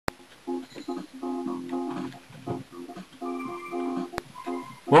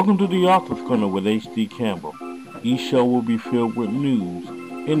Welcome to the Author's Corner with H.D. Campbell. Each show will be filled with news,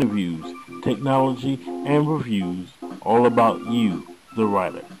 interviews, technology, and reviews all about you, the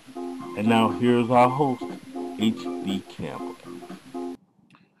writer. And now here's our host, H.D. Campbell.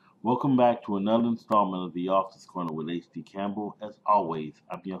 Welcome back to another installment of the Author's Corner with H.D. Campbell. As always,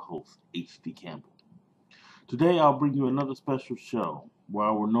 I'm your host, H.D. Campbell. Today I'll bring you another special show where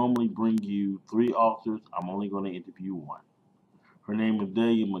I will normally bring you three authors. I'm only going to interview one. Her name is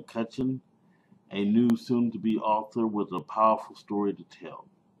Dahlia McCutchen, a new soon-to-be author with a powerful story to tell.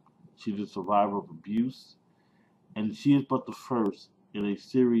 She's a survivor of abuse, and she is but the first in a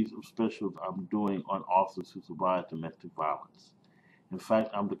series of specials I'm doing on authors who survive domestic violence. In fact,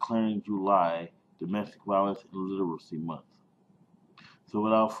 I'm declaring July Domestic Violence and Literacy Month. So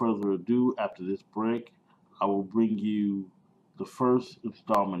without further ado, after this break, I will bring you the first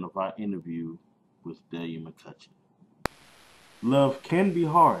installment of our interview with Dahlia McCutchen. Love can be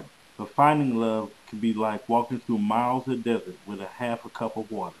hard, but finding love can be like walking through miles of desert with a half a cup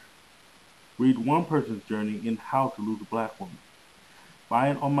of water. Read one person's journey in How to Lose a Black Woman. Buy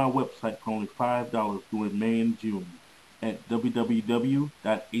it on my website for only $5 during May and June at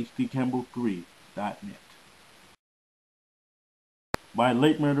www.hdcampbell3.net. By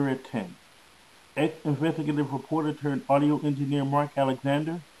Late Murder at 10. Ex-investigative reporter turned audio engineer Mark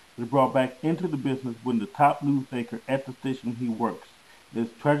Alexander is brought back into the business when the top news anchor at the station he works is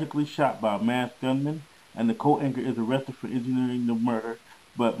tragically shot by a masked gunman, and the co-anchor is arrested for engineering the murder,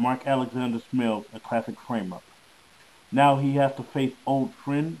 but Mark Alexander smells a classic frame-up. Now he has to face old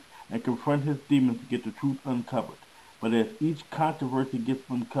friends and confront his demons to get the truth uncovered. But as each controversy gets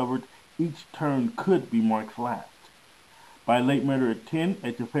uncovered, each turn could be Mark's last. Buy Late Murder at 10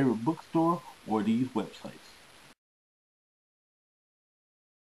 at your favorite bookstore or these websites.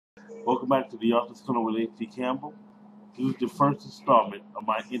 Welcome back to the Author's Corner with H.D. Campbell. This is the first installment of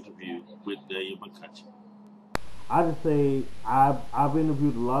my interview with Dahlia McCutchen. I just say I've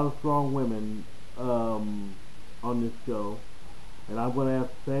interviewed a lot of strong women on this show, and I'm going to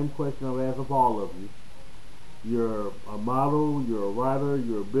ask the same question I've asked of all of you. You're a model, you're a writer,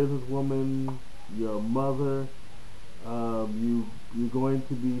 you're a businesswoman, you're a mother. You're going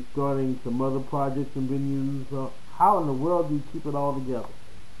to be starting some other projects and venues. How in the world do you keep it all together?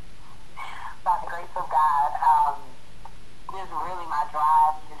 By the grace of God, this is really my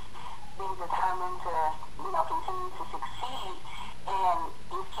drive, just being determined to, continue to succeed, and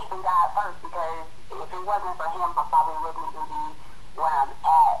just keeping God first, because if it wasn't for Him, I probably wouldn't even be where I'm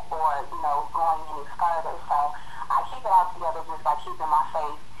at, or, going any further. So I keep it all together just by keeping my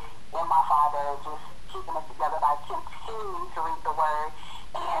faith in my Father, just keeping it together by continuing to read the Word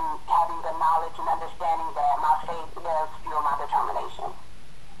and having the knowledge and understanding that my faith does fuel my determination.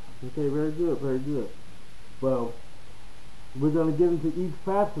 Okay, very good, very good. Well, we're going to get into each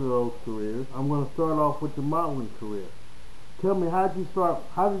facet of those careers. I'm going to start off with the modeling career. Tell me, how did you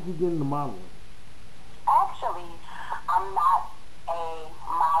get into modeling? Actually, I'm not a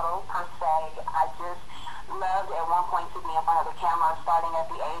model per se. I just loved at one point to be in front of the camera starting at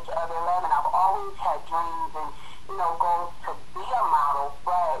the age of 11. I've always had dreams and, goals to be a model,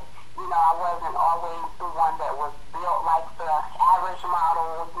 but, I wasn't always the one that was built like the average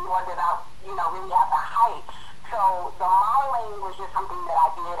model, nor did I, really have the height. So the modeling was just something that I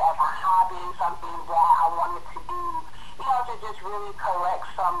did as a hobby, something that I wanted to do, to just really collect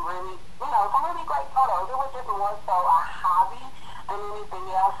some really great photos. It was just more so a hobby than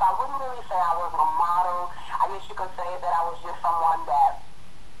anything else. I wouldn't really say I was a model. I guess you could say that I was just someone that,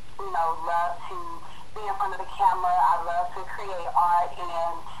 loved to be in front of the camera. I love to create art,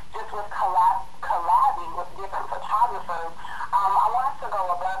 and just with collabing with different photographers, I wanted to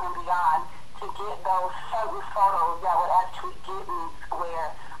go above and beyond to get those certain photos that would actually get me where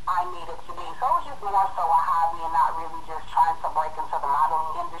I needed to be. So it was just more so a hobby and not really just trying to break into the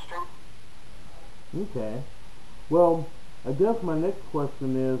modeling industry. Okay. Well, I guess my next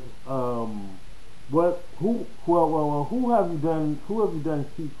question is, who have you done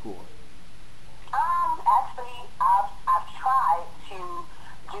shoots for? Actually, I've tried to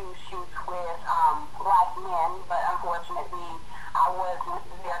do shoots with black men, but unfortunately, I wasn't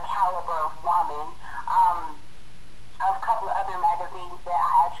their caliber of woman. A couple of other magazines that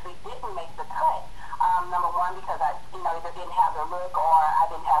I actually didn't make the cut. Number one, because I, either didn't have the look, or I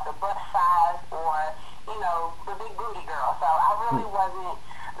didn't have the bust size, or, the big booty girl. So I really wasn't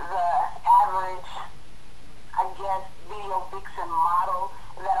the average, I guess, video vixen model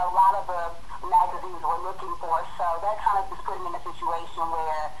that a lot of the magazines were looking for. So that kind of just put me in a situation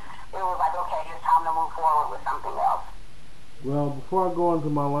where it was like, okay, it's time to move forward with something else. Well, before I go into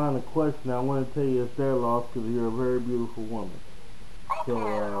my line of questioning, I want to tell you it's their loss because you're a very beautiful woman. Thank Thank So, you.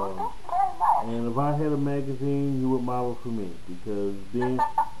 Thank you very much. and if I had a magazine, you would model for me because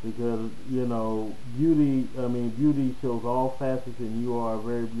you know beauty. I mean, beauty shows all facets, and you are a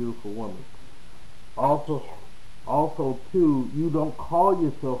very beautiful woman. Thank Also, you. also too, you don't call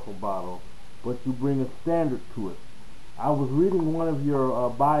yourself a model, but you bring a standard to it. I was reading one of your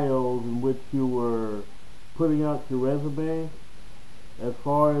bios in which you were putting out your resume as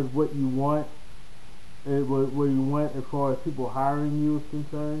far as what you want, what you want as far as people hiring you is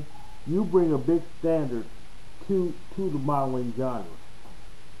concerned. You bring a big standard to the modeling genre.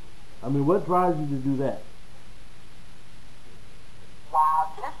 I mean, what drives you to do that?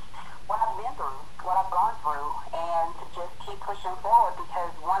 Wow, just what I've been through, what I've gone through, and to just keep pushing forward because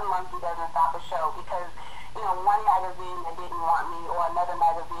one monkey doesn't stop a show. Because, you know, one magazine that didn't want me or another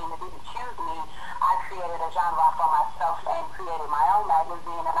magazine that didn't choose me, I created a genre for myself and created my own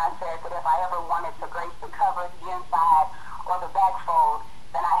magazine. And I said that if I ever wanted to grace the cover, the inside, or the back fold,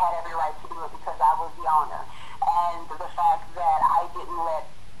 then I had every right to do it because I was the owner. And the fact that I didn't let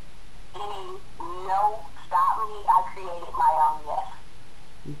any no stop me, I created my own yes.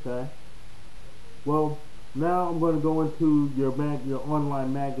 Okay. Well, now I'm going to go into your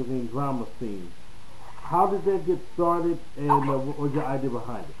online magazine drama scene. How did that get started, and what was your idea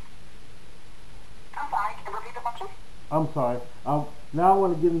behind it? I'm sorry, can you repeat the question? I'm sorry. Now I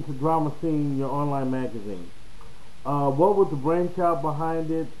want to get into drama scene, your online magazine. What was the brainchild behind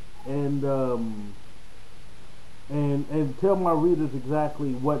it, and tell my readers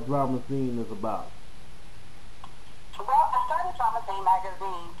exactly what drama scene is about. Well, I started Drama Scene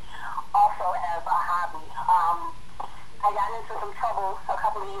magazine also as a hobby. I got into some trouble a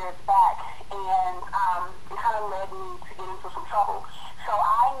couple of years back, and it kind of led me to get into some trouble. So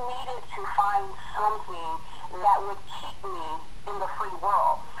I needed to find something that would keep me in the free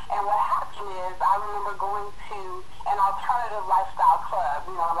world. And what happened is I remember going to an alternative lifestyle club.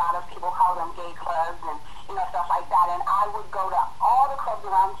 You know, a lot of people call them gay clubs and, you know, stuff like that. And I would go to all the clubs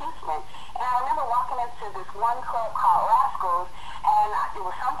around Houston. And I remember walking into this one club called Rascals, and it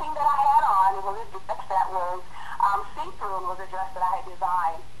was something that I had on. It was a dress that was see-through and was a dress that I had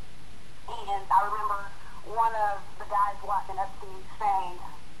designed. And I remember one of the guys walking up to me saying,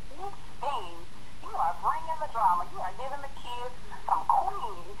 "Miss Dean, you are bringing the drama. You are giving the kids some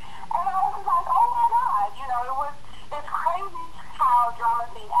queen." And I was like, oh my God, you know, it's crazy how drama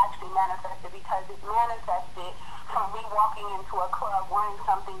scene actually manifested, because it manifested from me walking into a club wearing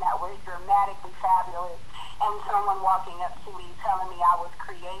something that was dramatically fabulous and someone walking up to me telling me I was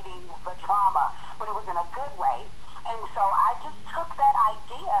creating the drama, but it was in a good way. And so I just took that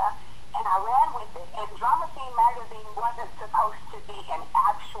idea and I ran with it. And Drama Scene magazine wasn't supposed to be an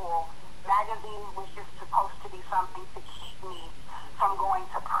actual magazine. It was just supposed to be something to keep me from going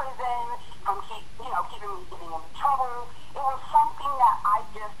to prison, from keeping me getting into trouble. It was something that I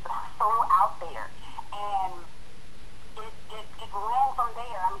just threw out there, and it ran from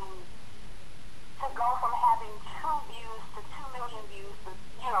there. I mean, to go from having 2 views to 2 million views to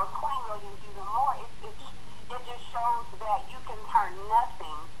 20 million views or more, it just shows that you can turn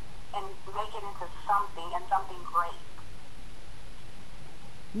nothing and make it into something, and something great.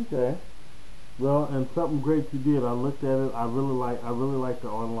 Okay. Well, and something great you did. I looked at it. I really like the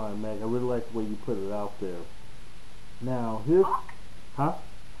online mag. I really like the way you put it out there. Now, here's, huh?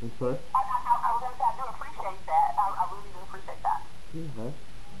 I'm sorry. I was going to say I do appreciate that. I really do appreciate that. Okay.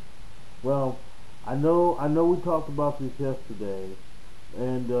 Well, I know we talked about this yesterday,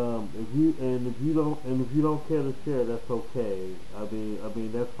 and if you don't care to share, that's okay. I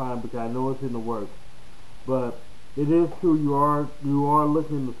mean that's fine, because I know it's in the works. But it is true, you are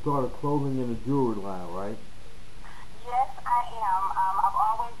looking to start a clothing and a jewelry line, right? Yes, I am. I've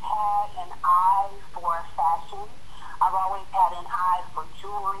always had an eye for fashion. I've always had an eye for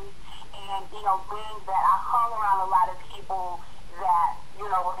jewelry, and being that I hung around a lot of people that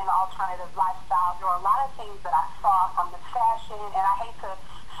were in alternative lifestyles, there were a lot of things that I saw from the fashion, and I hate to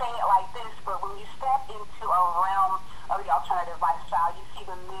say it like this, but when you step into a realm of the alternative lifestyle, you see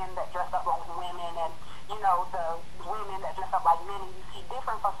the men that dress up like women, and the women that dress up like men, and you see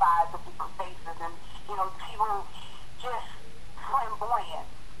different facades of different faces, and people just flamboyant.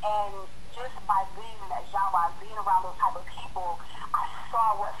 And just by being in that genre, being around those type of people, I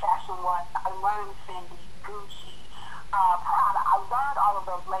saw what fashion was. I learned Fendi, Gucci, Prada. I learned all of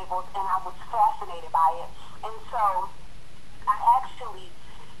those labels, and I was fascinated by it. And so I actually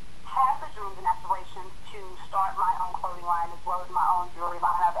have the dreams and aspirations to start my own clothing line as well as my own jewelry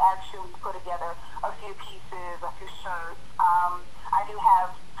line. I've actually put together a few pieces, a few shirts. I do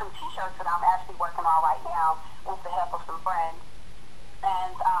have some t-shirts that I'm actually working on right now with the help of some friends.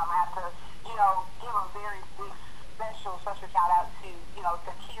 And I have to, give a very big special do a special shout out to,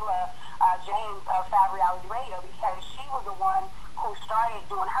 Tequila James of Fab Reality Radio, because she was the one who started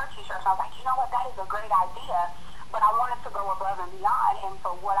doing her t-shirts. I was like, you know what, that is a great idea, but I wanted to go above and beyond. And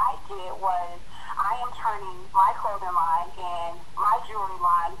so what I did was I am turning my clothing line and my jewelry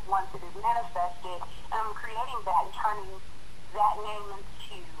line, once it is manifested, and I'm creating that and turning that name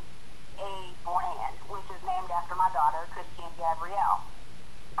into a brand, which is named after my daughter, Christine Gabrielle.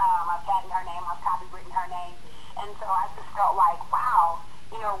 I've patented her name, I've copywritten her name, and so I just felt like, wow,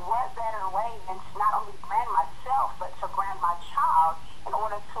 what better way than to not only brand myself, but to brand my child in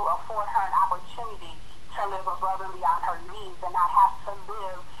order to afford her an opportunity to live above and beyond her needs and not have to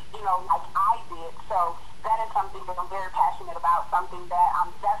live, like I did. So that is something that I'm very passionate about, something that I'm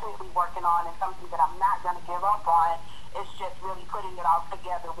definitely working on, and something that I'm not going to give up on. It's just really putting it all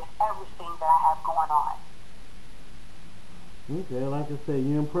together with everything that I have going on. Okay, like I say,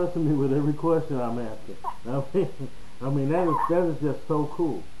 you're impressing me with every question I'm asking. I mean that is just so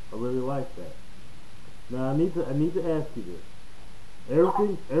cool. I really like that. Now I need to ask you this.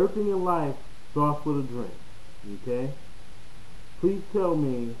 Everything in life starts with a dream. Okay? Please tell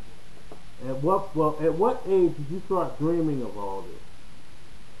me at what age did you start dreaming of all this?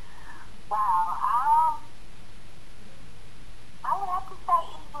 Wow, I would have to say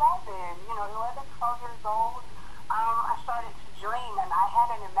 11, 11, 12 years old. I started to dream, and I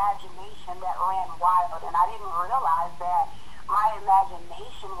had an imagination that ran wild, and I didn't realize that my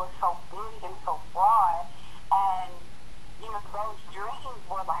imagination was so big and so broad, and, those dreams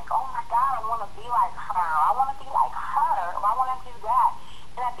were like, oh my God, I want to be like her, I want to be like her, or I want to do that.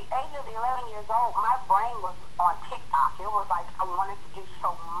 And at the age of 11 years old, my brain was on TikTok. It was like I wanted to do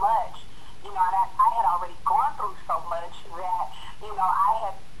so much, and I had already gone through so much that, I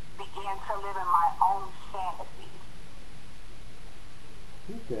had began to live in my own fantasies.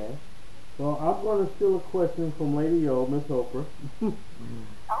 Okay. Well, I'm going to steal a question from Lady O, Miss Oprah.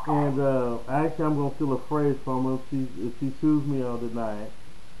 Okay. And actually, I'm going to steal a phrase from her if she sues me, I'll deny it.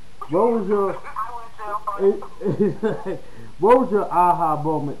 What was your what was your aha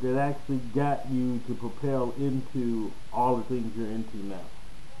moment that actually got you to propel into all the things you're into now?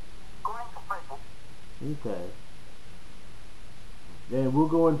 Going to prison. Okay. And we'll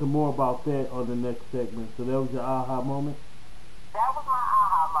go into more about that on the next segment. So that was your aha moment? That was my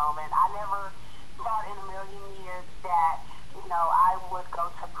aha moment. I never thought in a million years that, I would go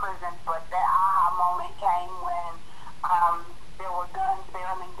to prison, but that aha moment came when there were guns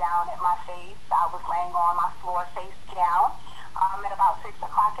barreling down at my face. I was laying on my floor face down at about 6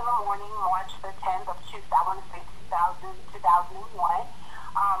 o'clock in the morning, March the 10th of 2001.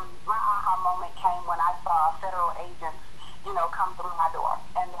 My aha moment came when I saw federal agents, come through my door,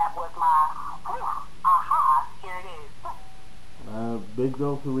 and that was my aha. Here it is. Big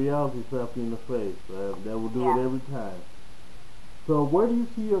dose of reality slapped you in the face. That will do it every time. So where do you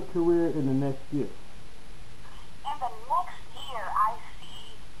see your career in the next year? In the next year, I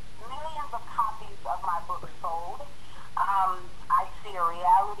see millions of copies of my book sold. I see a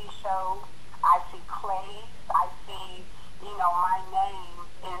reality show. I see plays. I see, my name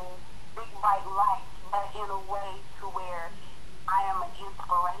in big bright lights, but in a way to where I am an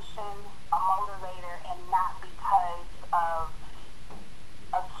inspiration, a motivator, and not because of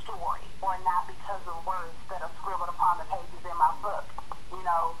a story or not because of words that are scribbled upon the pages in my book.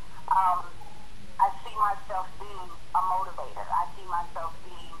 I see myself being a motivator. I see myself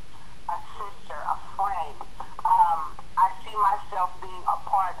being a sister, a friend. I see myself being a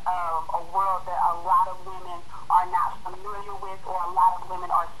part of a world that a lot of women are not familiar with, or a lot of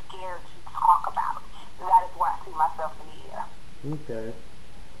women are scared to talk about. That is where I see myself in the year. Okay.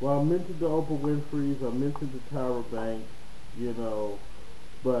 Well, I mentioned the Oprah Winfrey's, I mentioned the Tyra Banks,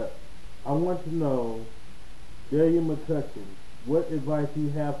 but I want to know, Dahlia McCutchen, what advice do you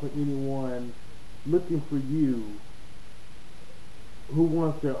have for anyone looking for you who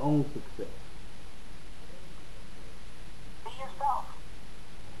wants their own success? Be yourself.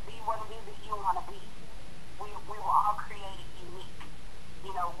 Be what it is that you want to be. We were all created unique.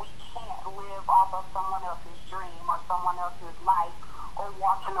 We can't live off of someone else's dream or someone else's life or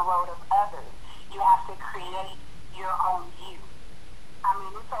walk in the road of others. You have to create your own you. I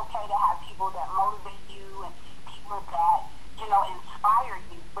mean, it's okay to have people that motivate you and people that, inspire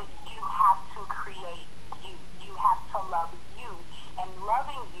you, but you have to create you. You have to love you. And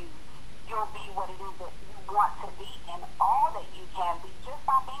loving you, you'll be what it is that you want to be, and all that you can be just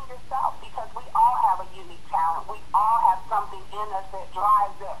by being yourself, because we all have a unique talent. We all have something in us that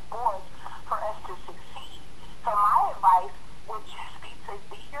drives that force for us to succeed. So my advice would just be to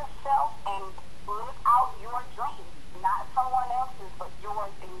be yourself and live out your dreams. Not someone else's, but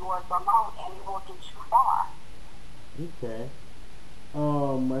yours and yours alone, and it will get you far. Okay.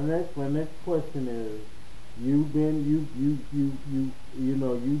 My next question is, you've been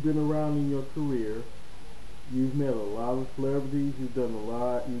around in your career. You've met a lot of celebrities. You've done a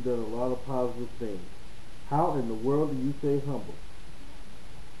lot of positive things. How in the world do you stay humble?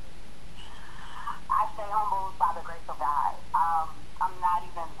 I stay humbled by the grace of God. I'm not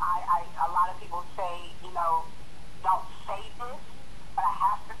even, a lot of people say, don't say this, but I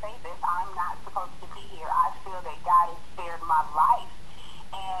have to say this. I'm not supposed to be here. I feel that God has spared my life.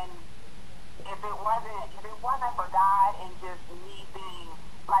 And if it wasn't for God and just me being,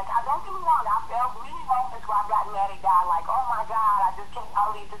 like, I don't get me wrong, I felt really moments where I've gotten mad at God, like, oh my God, I just can't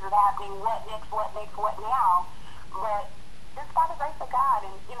believe this is happening. What next? What next? What now? But just by the grace of God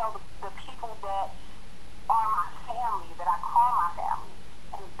and, the people that are my family, that I call my family.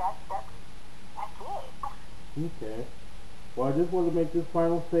 And that's it. Okay. Well, I just want to make this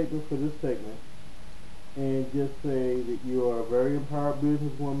final statement for this segment and just say that you are a very empowered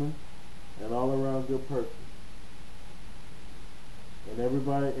businesswoman and all around good person. And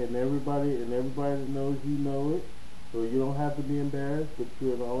everybody that knows you know it. So you don't have to be embarrassed, but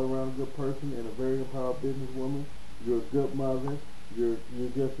you're an all around good person and a very empowered businesswoman. You're a good mother. You're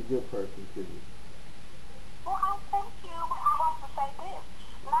just a good person to me. Well, I thank you. I have to say this.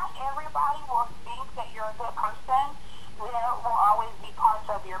 Not everybody will think that you're a good person. There will always be parts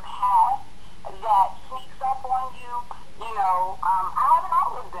of your past that sneaks up on you. I haven't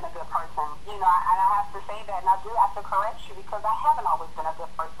always been a good person. And I have to say that, and I do have to correct you because I haven't always been a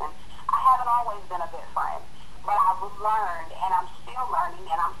good person. I haven't always been a good friend. But I've learned, and I'm still learning,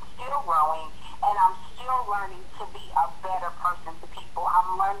 and I'm still growing, and I'm still learning to be a better person to people.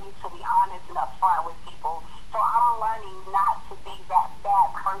 I'm learning to be honest and upfront with people. So I'm learning not to be that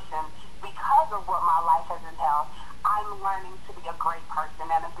bad person because of what my life has entailed. I'm learning to be a great person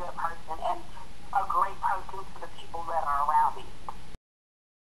and a good person and a great person to the people that are around me.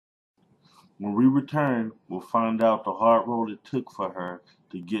 When we return, we'll find out the hard road it took for her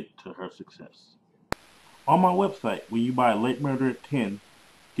to get to her success. On my website, when you buy Late Murder at 10,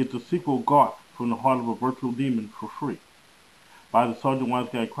 get the sequel Gaunt from the Heart of a Virtual Demon for free. Buy the Sergeant Wise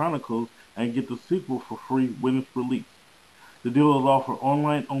Guy Chronicles and get the sequel for free when it's released. The deal is offered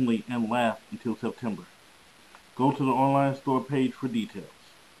online only and lasts until September. Go to the online store page for details.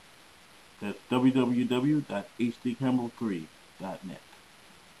 That's www.hdcampbell3.net.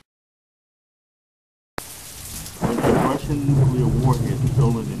 When a Russian nuclear warhead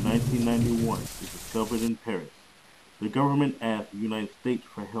stolen in 1991 is discovered in Paris, the government asked the United States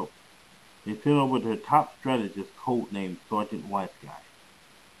for help. They sent over their top strategist codenamed Sergeant Wiseguy.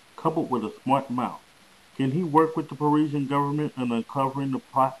 Coupled with a smart mouth, can he work with the Parisian government in uncovering the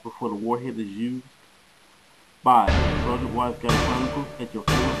plot before the warhead is used? Buy Sergeant Wiseguy Chronicles at your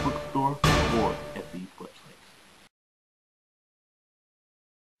favorite bookstore or at these websites.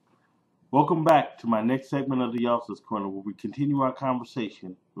 Welcome back to my next segment of the Officer's Corner, where we continue our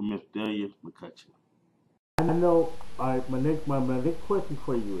conversation with Miss Dahlia McCutchen. I know. My next question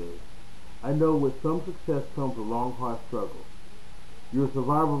for you is: I know with some success comes a long, hard struggle. You're a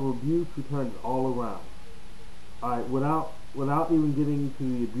survivor of abuse who turns it all around. All right, without even getting into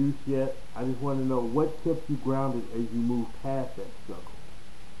the abuse yet, I just want to know what kept you grounded as you move past that struggle.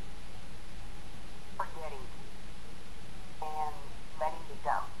 Forgetting and letting it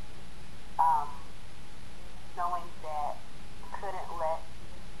go. Um, Knowing that I couldn't let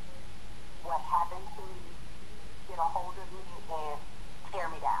what happened to me get a hold of me and tear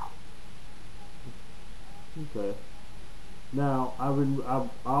me down. Okay. Now, I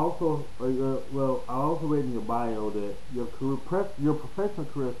also read in your bio that your professional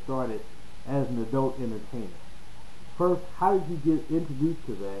career started as an adult entertainer. First, how did you get introduced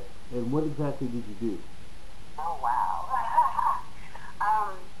to that, and what exactly did you do? Oh, wow.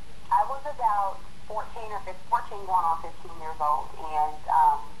 I was about 14 or 15, 14 going on 15 years old, and,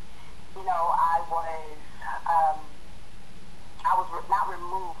 I was not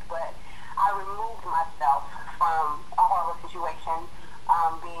removed, but I removed myself from a horrible situation,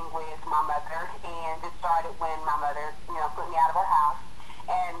 being with my mother, and it started when my mother, put me out of her house,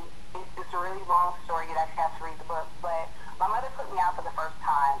 and it's a really long story, you'd actually have to read the book, but my mother put me out for the first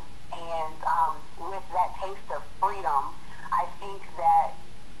time, and with that taste of freedom, I think that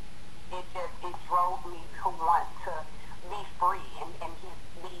it drove me to want to be free and just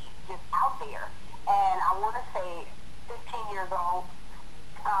be just out there. And I want to say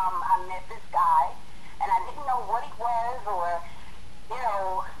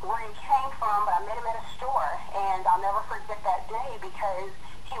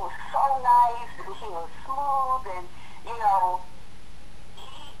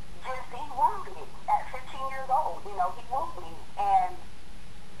he wooed me, and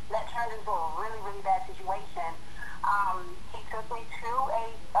that turned into a really, really bad situation. He took me to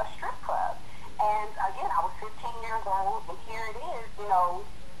a strip club, and again, I was 15 years old, and here it is,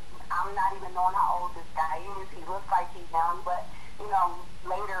 I'm not even knowing how old this guy is. He looks like he's young, but,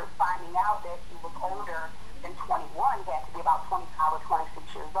 later finding out that he was older than 21, he had to be about 25 or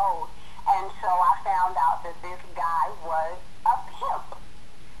 26 years old. And so I found out that this guy was a pimp.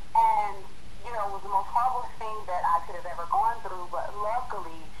 And, it was the most horrible thing that I could have ever gone through, but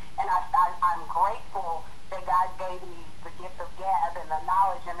luckily, and I'm grateful that God gave me the gift of gab and the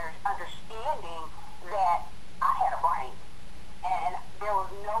knowledge and the understanding that I had a brain. And there was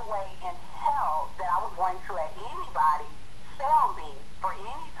no way in hell that I was going to let anybody sell me for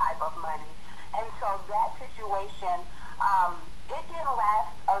any type of money. And so that situation, it didn't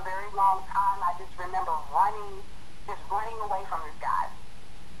last a very long time. I just remember running away from this guy.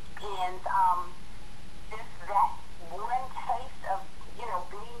 And that one taste of,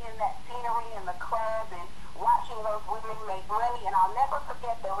 being in that scenery in the club and watching those women make money. And I'll never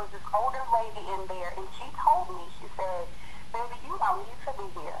forget, there was this older lady in there, and she told me, she said, "Baby, you don't need to be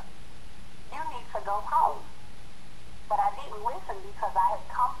here. You need to go home." But I didn't listen because I had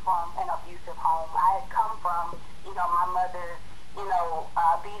come from an abusive home. I had come from, my mother,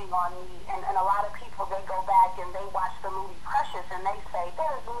 beating on me. And a lot of people, they go back and they watch the movie Precious and they say,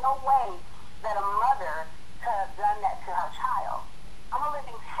 there is no way that a mother could have done that to her child. I'm a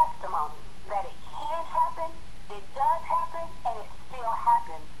living testimony that it can happen, it does happen, and it still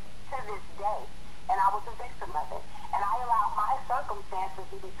happens to this day. And I was a victim of it. And I allowed my circumstances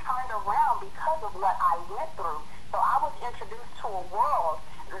to be turned around because of what I went through. So I was introduced to a world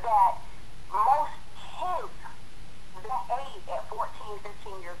that most kids that age at 14,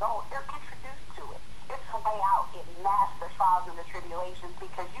 15 years old, they're introduced to it. It's a way out. It masks the trials and the tribulations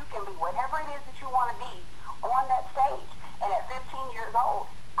because you can be whatever it is that you want to be on that stage. And at 15 years old,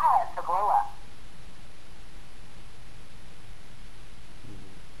 I had to grow up.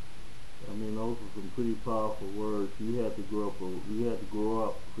 I mean, those are some pretty powerful words. You had to grow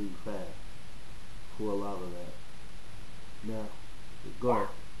up pretty fast for a lot of that. Now, go ahead.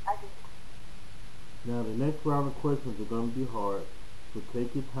 I did. Now, the next round of questions are going to be hard, so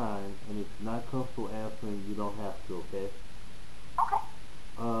take your time, and if you're not comfortable answering, you don't have to, okay? Okay.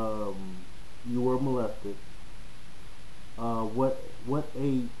 You were molested. What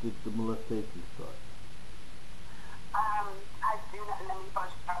age did the molestation start? I do not, let me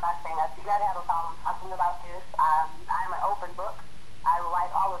first start by saying I do not have a problem talking about this. I'm an open book. I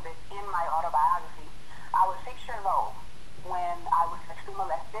write all of it in my autobiography. I was 6 years old when I was sexually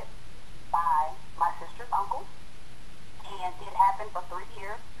molested by my sister's uncle, and it happened for 3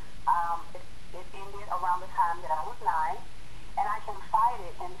 years. It ended around the time that I was 9, and I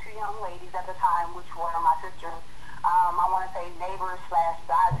confided in 2 young ladies at the time, which were my sisters. I want to say neighbors /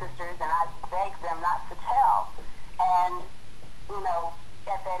 god sisters, and I begged them not to tell. And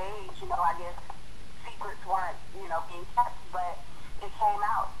at that age, I guess secrets weren't, being kept, but it came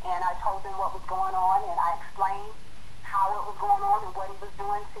out, and I told them what was going on, and I explained how it was going on and what he was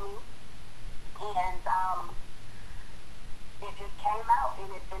doing to me. And it just came out, and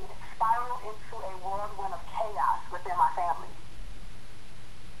it spiraled into a whirlwind of chaos within my family.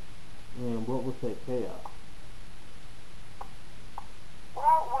 And what was that chaos?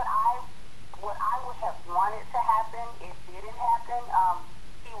 Well, what I would have wanted to happen, it didn't happen.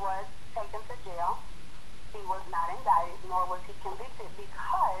 He was taken to jail. He was not indicted, nor was he convicted,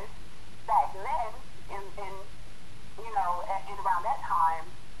 because back then, in around that time,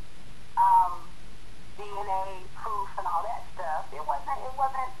 DNA proof and all that stuff, it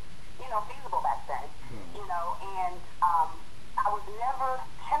wasn't feasible back then. And I was never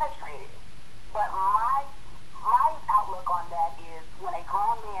penetrated. But my outlook on that is when a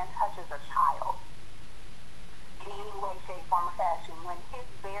grown man touches a child in any way, shape, form, or fashion, when his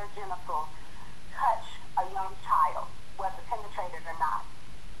bare genitals touch a young child, whether penetrated or not,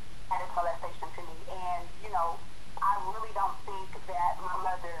 that is molestation to me. And, I really don't think that my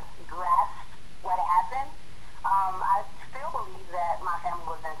mother grasped what happened. I still believe that my family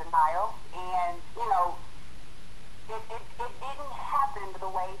was in denial, and, it didn't happen the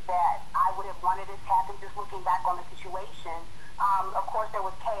way that I would have wanted it to happen, just looking back on the situation. Of course, there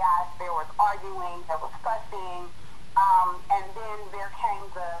was chaos, there was arguing, there was fussing, and then there came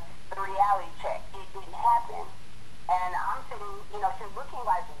the reality check. It didn't happen. And I'm sitting, she's looking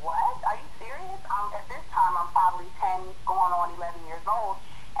like, what? Are you serious? At this time, I'm probably 10, going on 11 years old,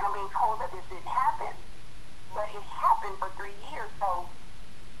 and I'm being told that this didn't happen. But it happened for 3 years, so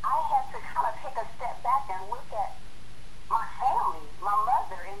I had to kind of take a step back and look at my family, my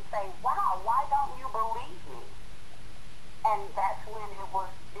mother, and say, wow, why don't you believe me? it was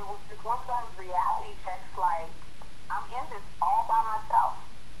just one of those reality checks, like, I'm in this all by myself.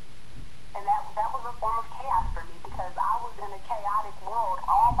 And that was a form of chaos for me, because I was in a chaotic world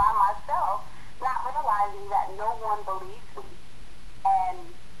all by myself, not realizing that no one believes me. And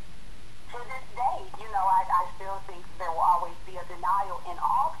to this day, you know, I still think there will always be a denial in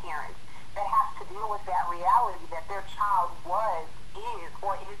all parents that has to deal with that reality that their child was, is,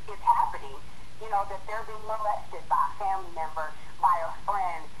 or is happening. You know, that they're being molested by a family member, by a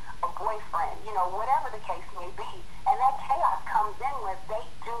friend, a boyfriend, you know, whatever the case may be. And that chaos comes in when they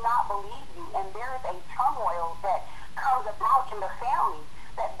do not believe you. And there is a turmoil that comes about in the family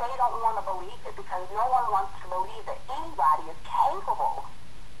that they don't want to believe it, because no one wants to believe that anybody is capable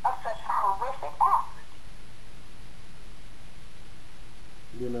of such horrific acts.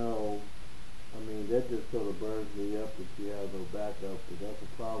 You know, I mean, that just sort of burns me up that she has no backup, because that's a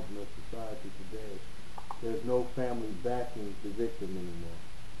problem in society today. There's no family backing the victim anymore.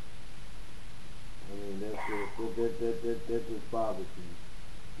 I mean, that just bothers me.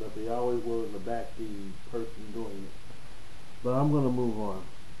 But they always willing to back the person doing it. But I'm going to move on.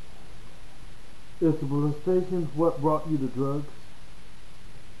 Is the molestation what brought you to drugs?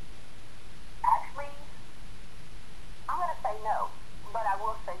 Actually, I'm going to say no. But I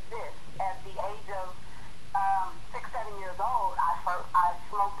will say this. At the age of 6, 7 years old, I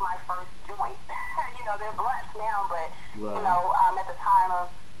smoked my first joint. You know, they're blunts now, but, right. You know, at the time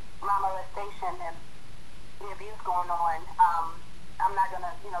of my molestation and the abuse going on, I'm not going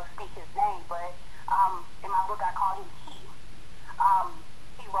to, you know, speak his name, but in my book I call him Key.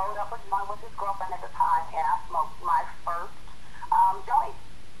 He rolled up a joint with his girlfriend at the time, and I smoked my first joint.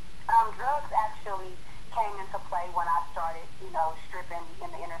 Drugs actually came into play when I started, you know, stripping in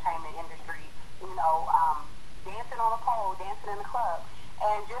the entertainment industry, you know, dancing on a pole, dancing in the club.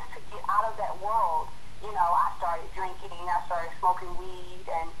 And just to get out of that world, you know, I started drinking, I started smoking weed,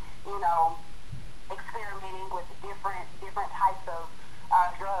 and, you know, experimenting with different types of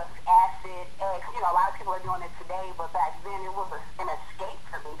drugs, acid, X. You know, a lot of people are doing it today, but back then it was an escape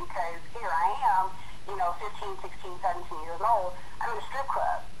for me, because here I am, you know, 15, 16, 17 years old, I'm in a strip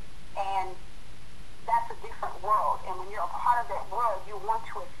club. And that's a different world. And when you're a part of that world, you want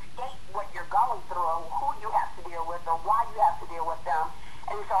to escape what you're going through, or who you have to deal with, or why you have to deal with them.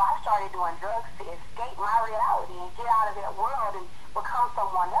 And so I started doing drugs to escape my reality and get out of that world and become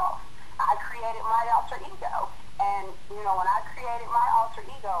someone else. I created my alter ego. And, you know, when I created my alter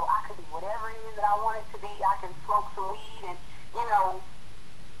ego, I could be whatever it is that I wanted to be. I can smoke some weed and, you know,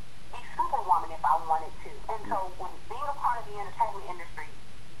 be Superwoman if I wanted to. And so when being a part of the entertainment industry,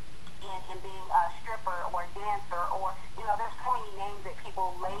 and being a stripper or dancer, or, you know, there's so many names that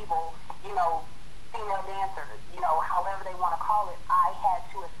people label, you know, female dancers, you know, however they want to call it, I had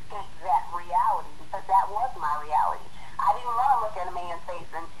to escape that reality, because that was my reality. I didn't want to look at a man's face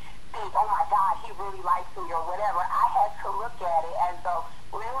and think, oh my God, he really likes me or whatever. I had to look at it as though,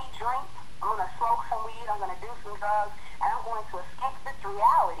 let me drink, I'm going to smoke some weed, I'm going to do some drugs, and I'm going to escape this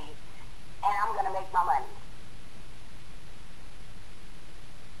reality, and I'm going to make my money.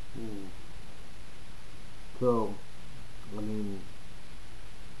 So, I mean,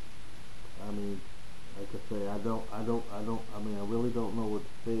 like I say, I really don't know what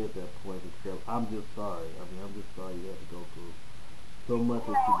to say at that point, except I'm just sorry. I'm just sorry you had to go through so much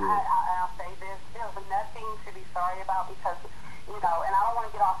as you did. I'll say this, there's nothing to be sorry about, because, you know, and I don't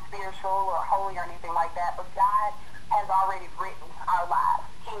want to get all spiritual or holy or anything like that, but God has already written our lives.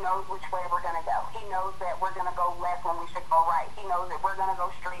 He knows which way we're going to go. He knows that we're going to go left when we should go right. He knows that we're going to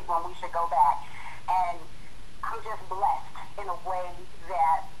go straight when we should go back. And I'm just blessed in a way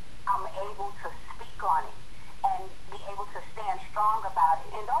that I'm able to speak on it and be able to stand strong about it.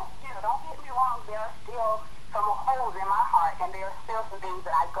 And don't get me wrong, there are still some holes in my heart, and there are still some things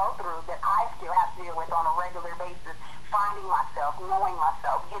that I go through that I still have to deal with on a regular basis, finding myself, knowing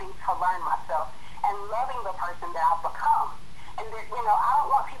myself, getting to learn myself, and loving the person that I've become. And there, you know, I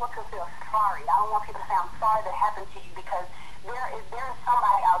don't want people to feel sorry. I don't want people to say, I'm sorry that happened to you, because there is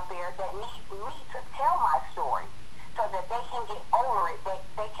somebody out there that needs me to tell my story so that they can get over it, that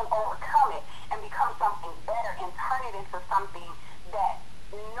they can overcome it and become something better and turn it into something that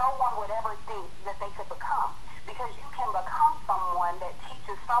no one would ever think that they could become. Because you can become someone that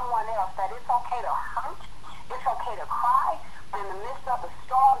teaches someone else that it's okay to hurt, it's okay to cry, but in the midst of the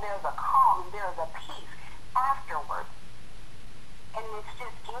storm, there's a calm, there's a peace afterwards. And it's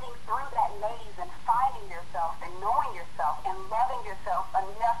just getting through that maze and finding yourself and knowing yourself and loving yourself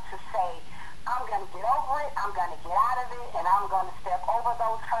enough to say, I'm going to get over it, I'm going to get out of it, and I'm going to step over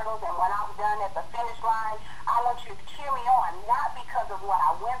those hurdles, and when I'm done at the finish line, I want you to cheer me on, not because of what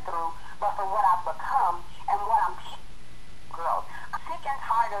I went through, but for what I've become and what I'm teaching girls. 6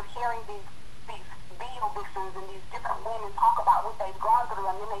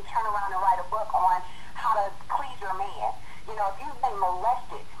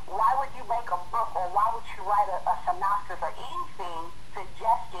 molested, why would you make a book or why would you write a synopsis or anything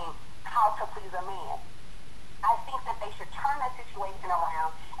suggesting how to please a man? I think that they should turn that situation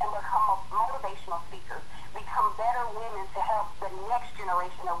around and become motivational speakers, become better women to help the next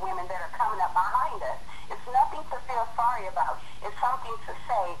generation of women that are coming up behind us. It's nothing to feel sorry about. It's something to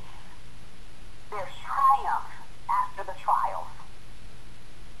say there's triumph after the trials.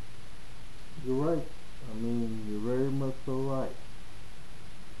 You're right. I mean, you're very much so right.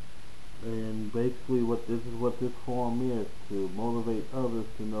 And basically what this forum is, to motivate others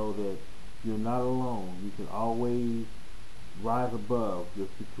to know that you're not alone. You can always rise above your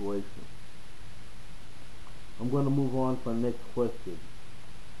situation. I'm going to move on to our next question.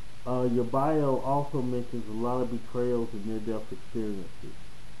 Your bio also mentions a lot of betrayals and near-death experiences.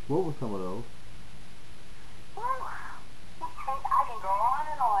 What were some of those? I can go on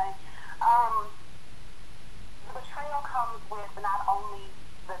and on. The betrayal comes with not only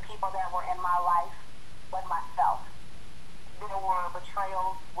the people that were in my life, but myself. There were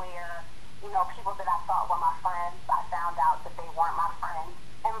betrayals where, people that I thought were my friends, I found out that they weren't my friends,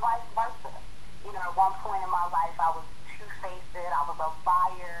 and vice versa. At one point in my life, I was two-faced, I was a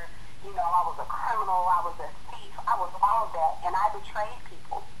liar, I was a criminal, I was a thief, I was all of that, and I betrayed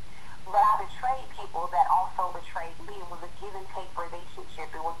people. But I betrayed people that also betrayed me. It was a give-and-take relationship.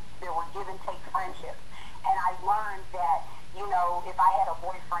 There were give-and-take friendships. And I learned that, if I had a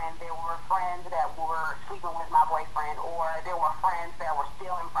boyfriend, there were friends that were sleeping with my boyfriend, or there were friends that were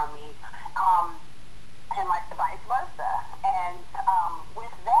stealing from me, and like the vice versa. And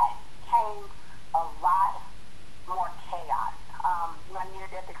with that came a lot more chaos. My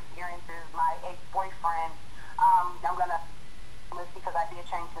near-death experiences, my ex-boyfriend, I'm going to, because I did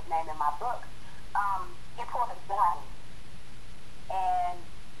change his name in my book, he pulled a gun, and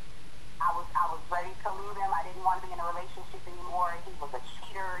I was ready to leave him. I didn't want to be in a relationship anymore. He was a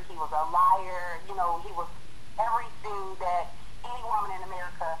cheater. He was a liar. He was everything that any woman in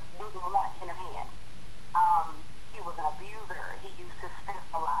America didn't want in a man. He was an abuser. He used his fist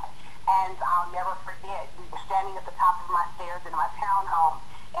a lot. And I'll never forget, we were standing at the top of my stairs in my townhome,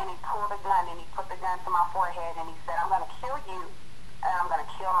 and he pulled a gun, and he put the gun to my forehead, and he said, "I'm going to kill you, and I'm going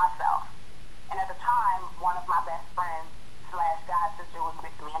to kill myself." And at the time, one of my best friends / god sister was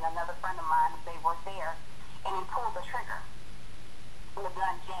with me, and another friend of mine, they were there, and he pulled the trigger, and the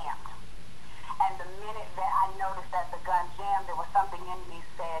gun jammed. And the minute that I noticed that the gun jammed, there was something in me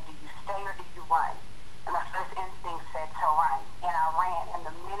said, "Do you stay or do you run?" And my first instinct said to run, and I ran. And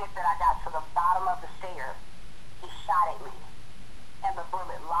the minute that I got to the bottom of the stairs, he shot at me, and the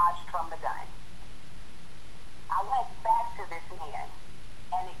bullet lodged from the gun. I went back to this man,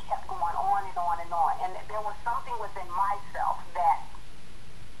 and it kept going on and on and on. And there was something within myself that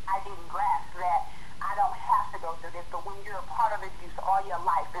I didn't grasp, that I don't have to go through this. But when you're a part of abuse all your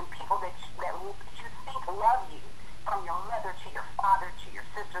life, and people that you think love you, from your mother to your father to your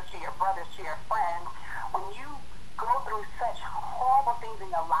sister to your brothers to your friends, when you go through such horrible things in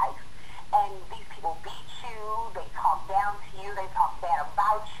your life, and these people beat you, they talk down to you, they talk bad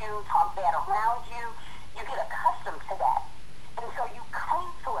about you, talk bad around you, you get accustomed to that. And so you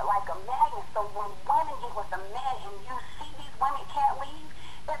cling to it like a magnet. So when women get with a man and you see these women can't leave,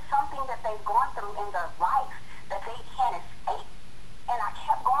 it's something that they've gone through in their life that they can't escape. And I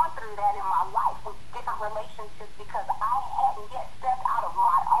kept going through that in my life with different relationships because I hadn't yet stepped out of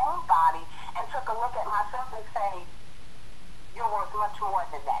my own body and took a look at myself and say, "You're worth much more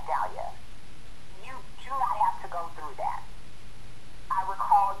than that, Dahlia. You do not have to go through that." I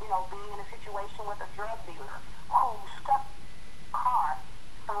recall, being in a situation with a drug dealer who stuck a car,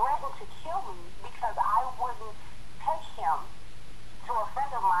 threatened to kill me because I wouldn't take him to a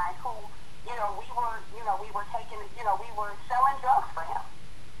friend of mine who, we were selling drugs for him.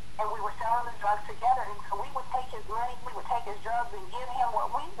 And we were selling the drugs together. And so we would take his money, we would take his drugs and give him what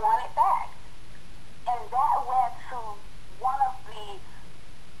we wanted back. And that led to one of the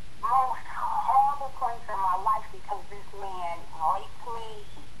most horrible points in my life because this man raped me,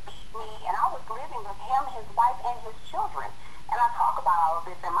 he beat me, and I was living with him, his wife, and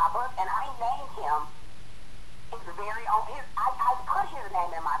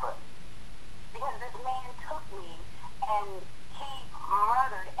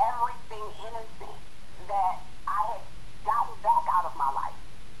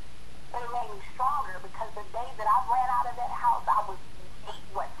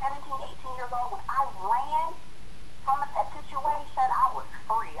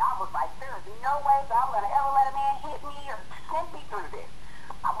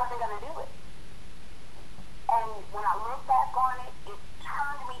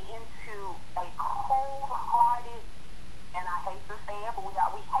example,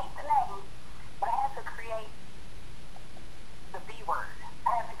 we hate the name, but I had to create the B word.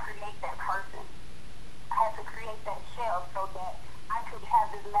 I had to create that person. I had to create that shell so that I could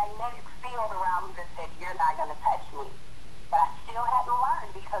have this magnetic field around me that said, you're not going to touch me. But I still hadn't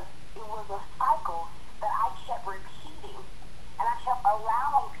learned because it was a cycle that I kept repeating. And I kept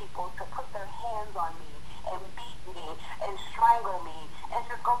allowing people to put their hands on me and beat me and strangle me and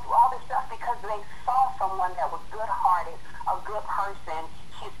just go through all this stuff because they saw someone that was good-hearted, a good person,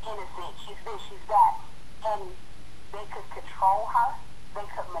 she's innocent, she's this, she's that. And they could control her, they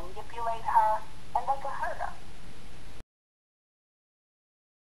could manipulate her, and they could hurt her.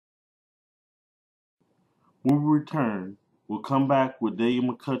 When we return, we'll come back with Dahlia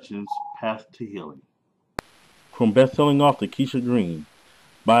McCutchen's Path to Healing. From best-selling author Keisha Green,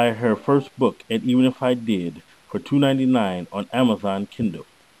 buy her first book, And Even If I Did, for $2.99 on Amazon Kindle.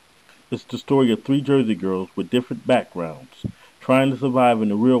 It's the story of three Jersey girls with different backgrounds, trying to survive in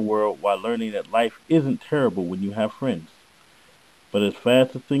the real world while learning that life isn't terrible when you have friends. But as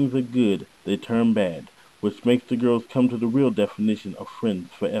fast as things are good, they turn bad, which makes the girls come to the real definition of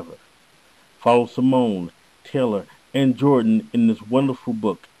friends forever. Follow Simone, Taylor, and Jordan in this wonderful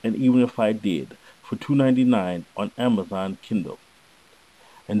book, And Even If I Did, for $2.99 on Amazon Kindle.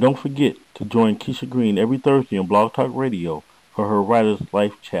 And don't forget to join Keisha Green every Thursday on Blog Talk Radio for her Writer's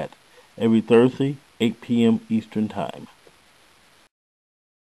Life Chat, every Thursday, 8 p.m. Eastern Time.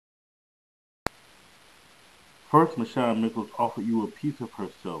 First, Michelle Nichols offered you a piece of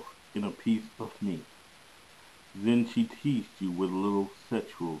herself in a piece of me. Then she teased you with a little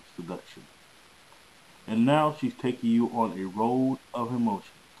sexual seduction. And now she's taking you on a road of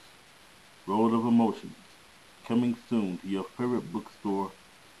emotions. Road of Emotions, coming soon to your favorite bookstore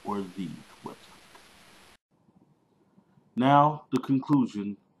or the website. Now, the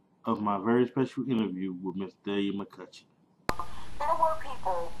conclusion of my very special interview with Miss Dahlia McCutchen. There were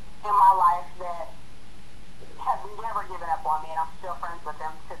people in my life that have never given up on me, and I'm still friends with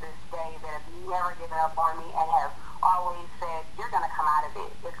them to this day, that have never given up on me and have always said, you're going to come out of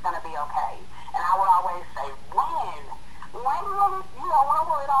it. It's going to be okay. And I would always say, when? When will it, when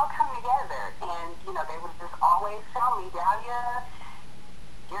will it all come together? And, they would just always tell me, Dahlia,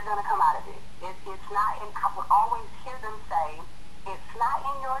 you're going to come out of it. It's not, and I would always hear them say, it's not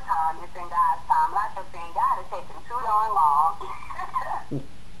in your time, it's in God's time. Not just saying, God is taking too darn long.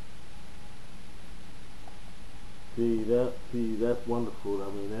 That's wonderful. I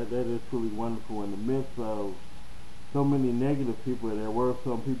mean, that is truly wonderful. In the midst of so many negative people, there were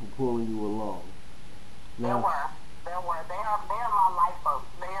some people pulling you along. Now, there were. They are my lifeboats.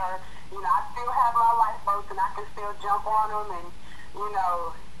 They are, I still have my lifeboats, and I can still jump on them and,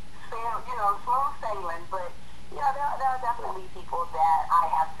 sail, smooth sailing. But, there are definitely people that I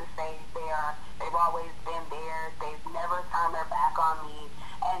have to say they've always been there. They've never turned their back on me.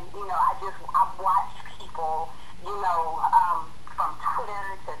 And, I've watched people, from Twitter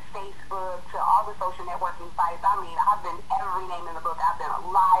to Facebook to all the social networking sites. I mean, I've been every name in the book. I've been a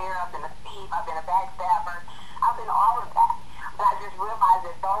liar, I've been a thief, I've been a backstabber, I've been all of that. But I just realized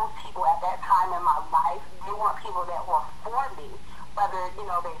that those people at that time in my life, they weren't people that were for me. Whether,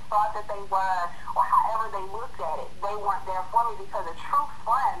 they thought that they were or however they looked at it, they weren't there for me because a true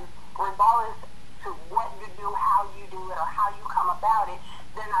friend, regardless to what you do, how you do it, or how you come about it,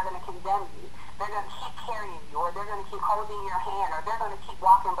 they're not going to condemn you. They're going to keep carrying you, or they're going to keep holding your hand, or they're going to keep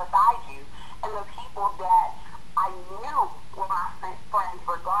walking beside you. And the people that I knew were my friends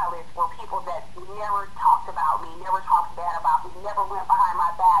regardless were people that never talked about me, never talked bad about me, never went behind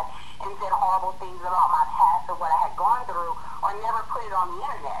my back and said horrible things about my past or what I had gone through, or never put it on the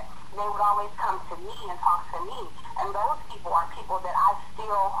internet. They would always come to me and talk to me. And those people are people that I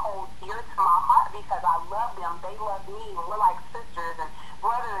still hold dear to my heart because I love them. They love me. We're like sisters and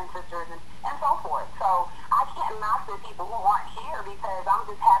brothers and sisters and so forth. So I can't knock the people who aren't here because I'm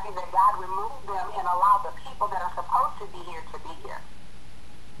just happy that God removed them and allowed the people that are supposed to be here to be here.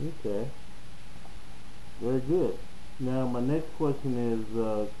 Okay. Very good. Now, my next question is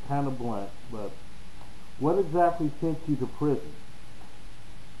kind of blunt, but what exactly sent you to prison?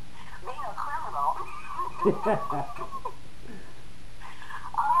 Being a criminal.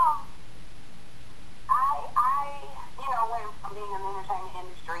 I went from being in the entertainment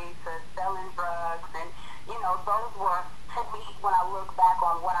industry to selling drugs, and, those were, to me, when I look back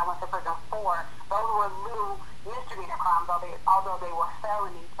on what I went to prison for, those were little misdemeanor crimes, although they were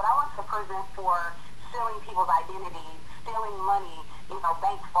felonies. But I went to prison for stealing people's identities, stealing money,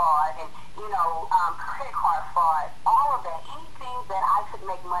 bank fraud, and, credit card fraud, all of that. Anything that I could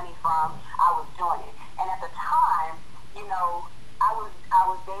make money from, I was doing it. And at the time, I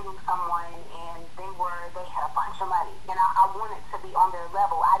was dating someone, and they had a bunch of money, and I wanted to be on their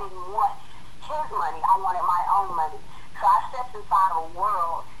level. I didn't want his money. I wanted my own money. So I stepped inside of a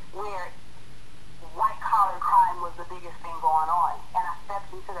world where white-collar crime was the biggest thing going on. And I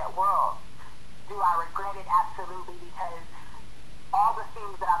stepped into that world. Do I regret it? Absolutely, because all the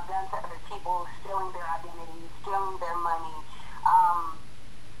things that I've done to other people, stealing their identity, stealing their money,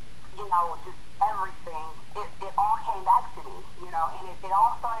 just everything, it all came back to me, and it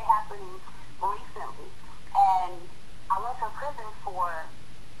all started happening recently. And I went to prison for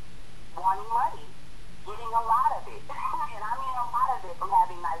wanting money, getting a lot of it. And I mean a lot of it, from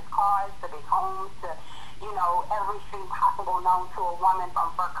having nice cars to big homes to, everything possible known to a woman, from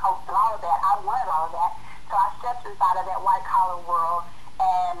fur coats and all of that. I wanted all of that. So I stepped inside of that white-collar world,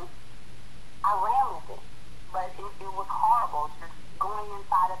 and I ran with it. But it was horrible, just going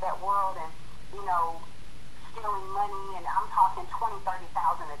inside of that world and, stealing money, and I'm talking 20,000,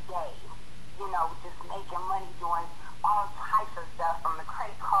 30,000 a day, just making money, doing all types of stuff, from the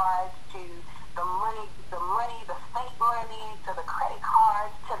credit cards to the money, the fake money, to the credit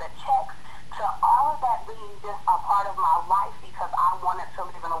cards, to the checks, to all of that being just a part of my life, because I wanted to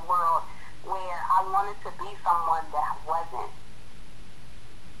live in a world where I wanted to be someone that I wasn't.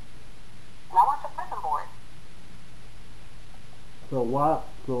 And I went to prison board.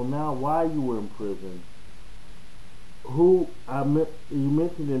 So now while you were in prison, you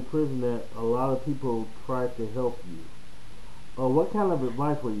mentioned in prison that a lot of people tried to help you. What kind of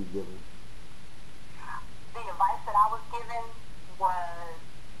advice were you given? The advice that I was given was,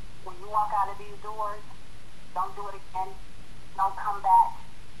 when you walk out of these doors, don't do it again. Don't come back.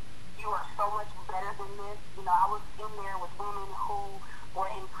 You are so much better than this. I was in there with women who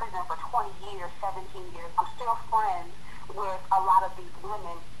were in prison for 20 years, 17 years. I'm still friends with a lot of these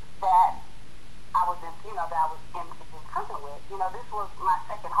women that I was in prison with. This was my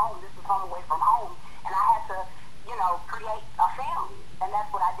second home. This was home away from home. And I had to, create a family. And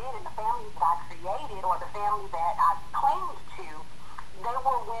that's what I did. And the families that I created, or the family that I claimed to, they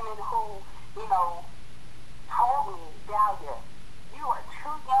were women who, told me, Dahlia, you are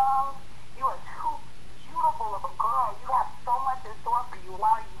too young. You are too beautiful of a girl. You have so much in store for you.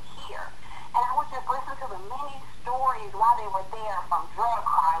 Why are you here? And I would just listen to the many stories while they were there, from drug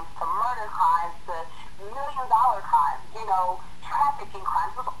crimes to murder crimes to million-dollar crimes, trafficking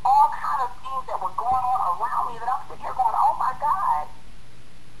crimes. There was all kind of things that were going on around me that I'm sitting here going, oh my God.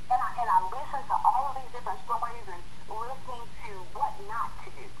 And I listened to all of these different stories and listening to what not to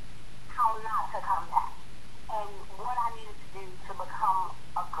do, how not to come back, and what I needed to do to become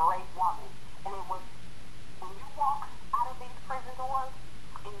a great woman. And it was, when you walk out of these prison doors,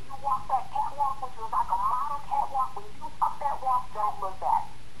 and you walk that catwalk, which was like a model catwalk, when you up that walk, don't look back.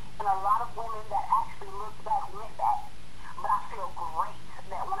 And a lot of women that actually looked back went back. But I feel great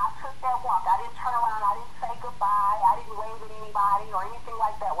that when I took that walk, I didn't turn around, I didn't say goodbye, I didn't wave at anybody or anything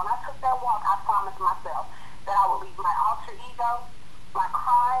like that. When I took that walk, I promised myself that I would leave my alter ego, my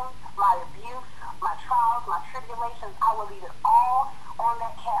crimes, my abuse, my trials, my tribulations. I would leave it all on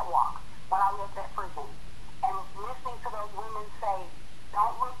that catwalk when I left that prison. And listening to those women say,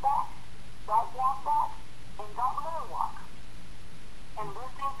 don't look back, don't walk back, and don't moonwalk. And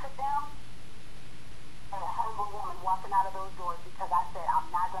listening to them, as a humble woman walking out of those doors, because I said, I'm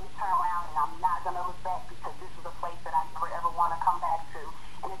not going to turn around and I'm not going to look back, because this is a place that I never ever want to come back to.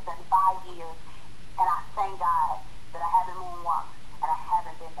 And it's been 5 years, and I thank God that I haven't moonwalked and I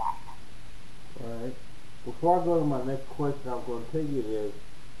haven't been back. All right. Before I go to my next question, I'm going to take you this.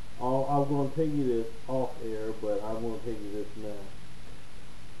 I'm going to take you this off air, but I'm going to take you this now.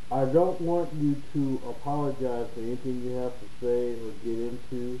 I don't want you to apologize for anything you have to say or get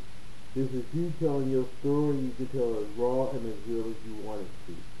into. This is you telling your story. You can tell it as raw and as real as you want it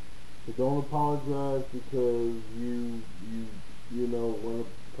to. So don't apologize because you want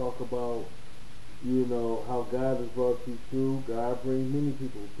to talk about, how God has brought you through. God brings many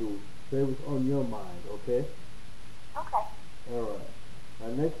people through. Say what's on your mind, okay? Okay. All right.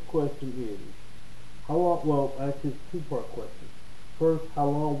 My next question is, actually it's a two-part question. First, how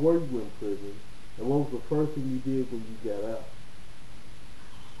long were you in prison, and what was the first thing you did when you got out?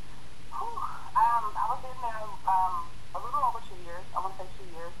 I was in there a little over 2 years. I want to say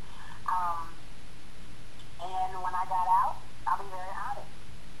 2 years. And when I got out, I'll be very honest,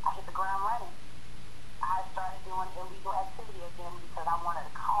 I hit the ground running. I started doing illegal activity again because I wanted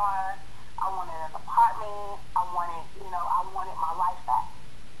a car, I wanted an apartment, I wanted my life back.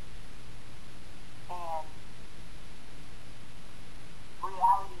 And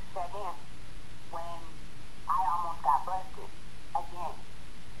reality set in when I almost got busted again.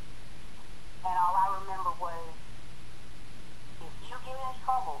 And all I remember was, if you get in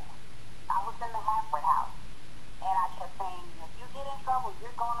trouble, I was in the halfway house, and I kept saying, if you get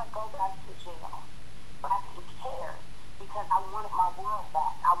you're going to go back to jail. But I didn't care because I wanted my world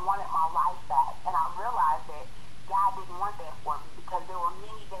back. I wanted my life back. And I realized that God didn't want that for me because there were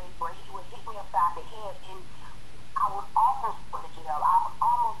many days where he would hit me upside the head and I would almost go to jail. I would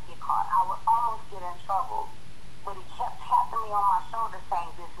almost get caught. I would almost get in trouble. But he kept tapping me on my shoulder saying,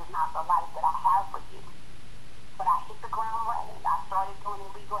 this is not the life that I have for you. But I hit the ground running. I started doing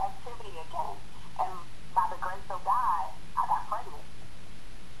illegal activity again. And by the grace of God, I got pregnant.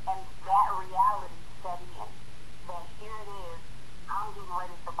 And that reality set in. That here it is, I'm getting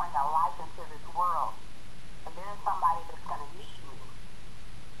ready to bring a life into this world. And there's somebody that's going to need me.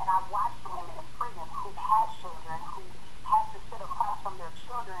 And I've watched women in prison who had children, who had to sit across from their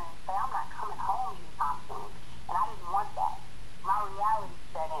children and say, I'm not coming home anytime soon. And I didn't want that. My reality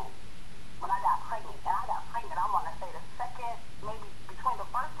set in. When I got pregnant, I want to say the second, maybe between the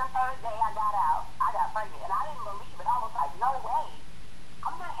first and third day I got out, I got pregnant. And I didn't believe it. I was like, no way.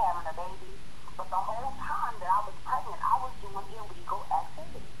 I'm not having a baby. But the whole time that I was pregnant, I was doing illegal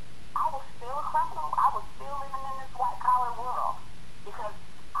activity. I was still a criminal. I was still living in this white-collar world because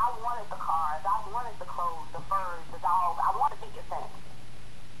I wanted the cars, I wanted the clothes, the furs, the dogs. I wanted to get things,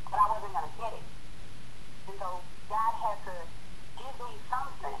 but I wasn't going to get it. And so God had to give me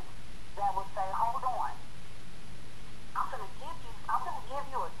something that would say, hold on. I'm going to give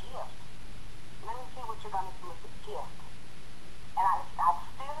you a gift. Let me see what you're going to do with this gift. And I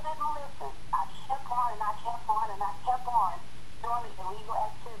still didn't listen. I kept on and I kept on and I kept on doing the illegal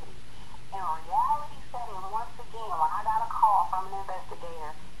activity. And reality set in once again when I got a call from an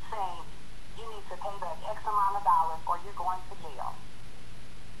investigator saying, you need to pay back X amount of dollars or you're going to jail.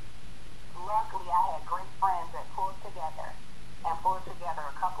 Luckily, I had great friends that pulled together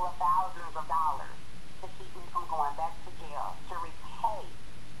a couple of thousands of dollars to keep me from going back to jail, to repay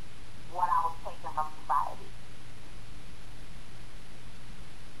what I was taking from society.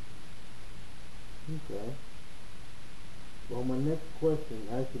 Okay. Well, my next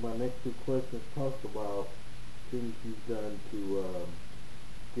two questions talk about things you've done to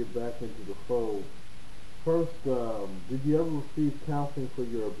get back into the fold. First, did you ever receive counseling for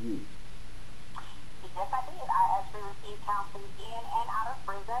your abuse? Yes, I did. I actually received counseling in and out of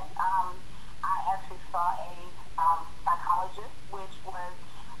prison. I actually saw a psychologist, which was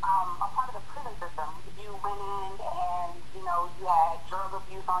a part of the prison system. You went in and, you had drug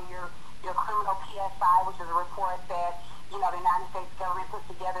abuse on your criminal PSI, which is a report that, the United States government puts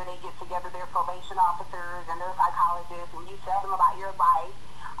together. They get together their probation officers and their psychologists, and you tell them about your life.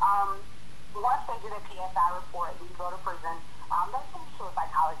 Once they get a PSI report, you go to prison. They send you to a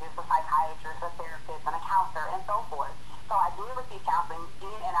psychologist, a psychiatrist, a therapist, and a counselor, and so forth. So I did receive counseling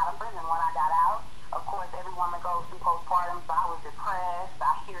in and out of prison. When I got out, of course, every woman goes through postpartum, so I was depressed.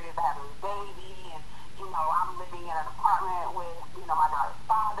 I hear this having a baby, and, I'm living in an apartment with, my daughter's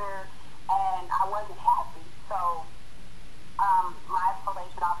father, and I wasn't happy. So my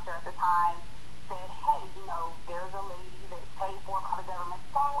probation officer at the time said, hey, there's a lady that's paid for by the government.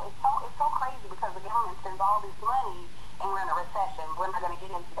 So it's so crazy because the government spends all this money and we're in a recession. We're not going to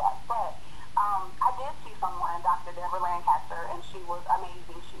get into that. But I did see someone, Dr. Deborah Lancaster, and she was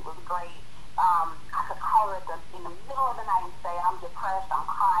amazing. She was great. I could call her in the middle of the night and say, I'm depressed, I'm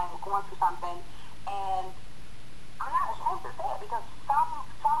crying, I'm going through something. And I'm not ashamed to say it because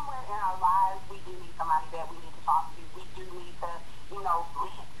somewhere in our lives we do need somebody that we need to talk to. We do need to,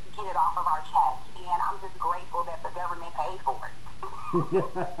 get it off of our chest. And I'm just grateful that the government paid for it.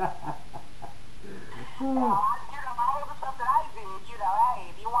 All of the stuff that I do,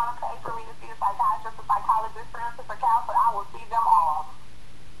 hey, if you want to pay for me to see a psychiatrist, a psychologist, therapist, or counselor, I will see them all.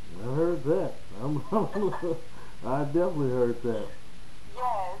 I heard that. I definitely heard that.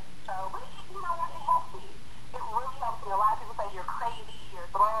 Yes. So, but you know what? It helps me. It really helps me. A lot of people say you're crazy, you're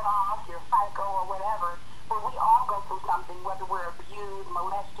thrown off, you're psycho, or whatever. But we all go through something, whether we're abused,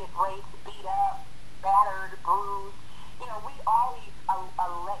 molested, raped, beat up, battered, bruised. We all need a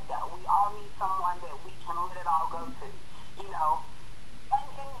let go. We all need someone that we can let it all go to. And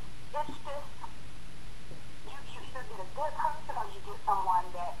it's just, you either get a good person or you get someone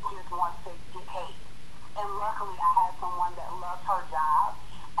that just wants to get paid. And luckily I had someone that loved her job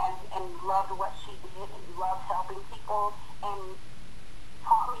and loved what she did and loved helping people and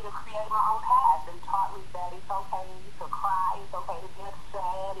taught me to create my own path and taught me that it's okay to cry, it's okay to be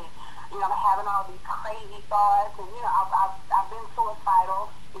upset, and having all these crazy thoughts. And I've been suicidal.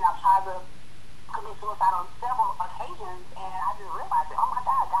 I've tried to commit suicide on several occasions, and I just realized that, oh my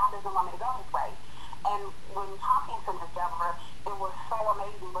God, God doesn't want me to go this way. And when talking to Ms. Deborah, it was so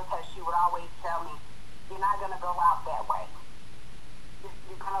amazing because she would always tell me, you're not going to go out that way.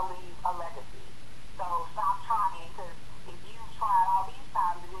 You're going to leave a legacy. So stop trying, because if you've tried all these times,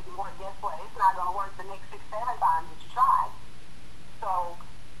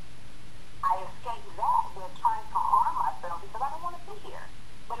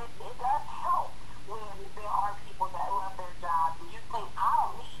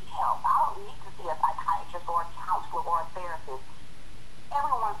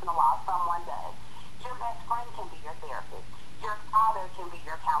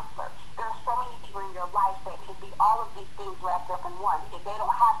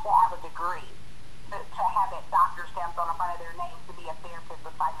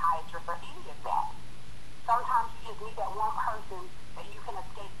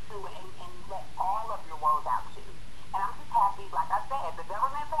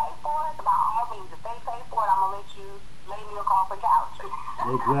 means if they pay for it, I'm going to let you lay me across the couch.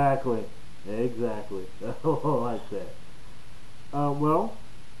 Exactly. Exactly. I like that. Well,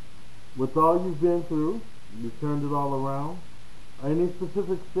 with all you've been through, you turned it all around. Any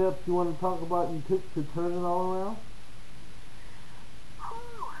specific steps you want to talk about you took to turn it all around?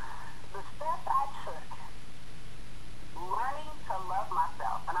 Whew. The steps I took, learning to love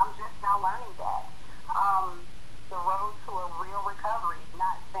myself, and I'm just now learning that. The road to a real recovery,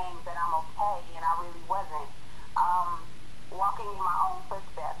 not saying that I'm okay, and I really wasn't. Walking in my own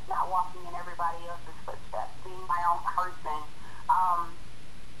footsteps, not walking in everybody else's footsteps, being my own person.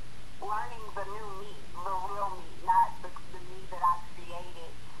 Learning the new me, the real me, not the me that I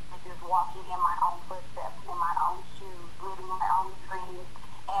created, and just walking in my own footsteps, in my own shoes, living my own dreams,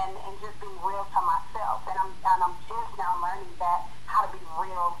 and just being real to myself. And I'm just now learning that how to be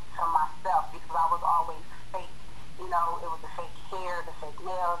real to myself, because I was always fake. You know, it was the fake hair, the fake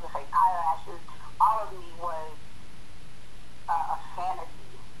nails, the fake eyelashes. All of me was a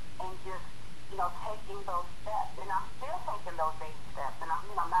fantasy, and just, you know, taking those steps, and I'm still taking those baby steps, and I'm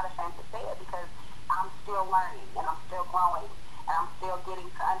not ashamed to say it, because I'm still learning, and I'm still growing, and I'm still getting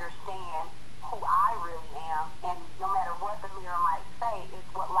to understand who I really am, and no matter what the mirror might say,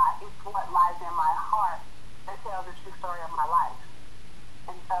 it's what lies in my heart that tells the true story of my life.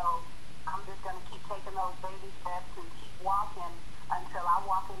 And so I'm just going to keep taking those baby steps and keep walking until I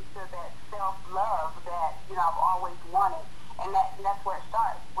walk into that self-love that, you know, I've always wanted. And that's where it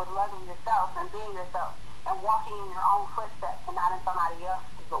starts, with loving yourself and being yourself and walking in your own footsteps and not in somebody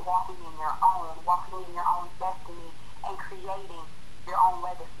else's, but walking in your own destiny and creating your own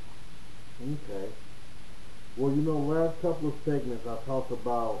legacy. Okay. Well, you know, last couple of segments I talked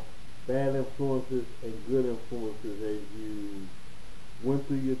about bad influences and good influences as you went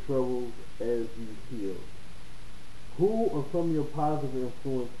through your troubles, as you healed. Who are some of your positive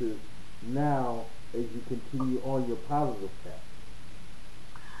influences now as you continue on your positive path?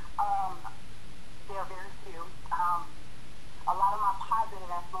 There are very few. A lot of my positive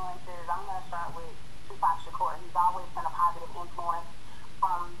influences, I'm going to start with Tupac Shakur. He's always been a positive influence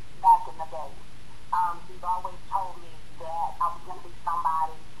from back in the day. He's always told me that I was going to be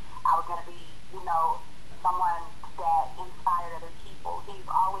somebody. I was going to be, you know, someone that inspired other people. He's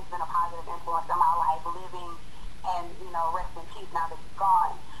always been a positive influence in my life, living, and, you know, rest in peace now that he's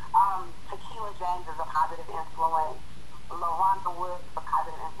gone. Tequila James is a positive influence. LaRonda Woods is a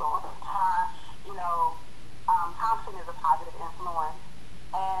positive influence. You know, Thompson is a positive influence.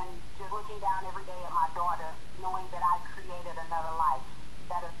 And just looking down every day at my daughter, knowing that I created another life,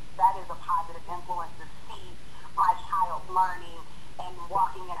 that is a positive influence, to see my child learning and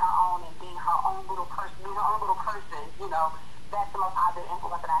walking in her own and being her own little person, you know. That's the most positive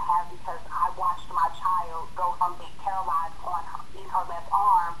influence that I have, because I watched my child go from being paralyzed in her left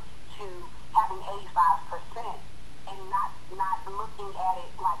arm to having 85%, and not looking at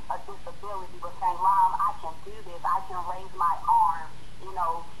it like a disability, but saying, Mom, I can do this. I can raise my arm. You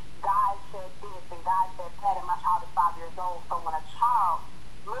know, God said this and God said that, and my child is 5 years old. So when a child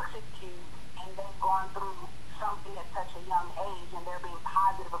looks at you and they've gone through something at such a young age and they're being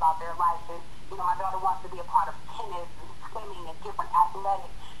positive about their life, and, you know, my daughter wants to be a part of tennis and swimming and different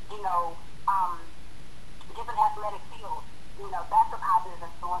athletic, different athletic fields. You know, that's a positive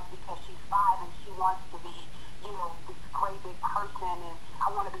influence, because she's 5 and she wants to be, you know, this great big person, and I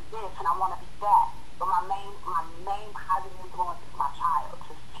want to be this and I want to be that. But my main positive influence is my child.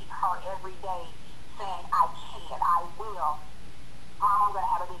 To see her every day saying, I can, I will. Mom, I'm going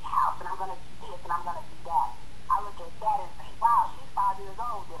to have a big house, and I'm going to do this, and I'm going to do that. I look at that and say, wow, she's 5 years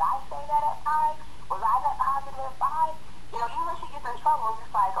old. Did I say that at 5? Was I that positive at 5? You know, even when she gets in trouble, it's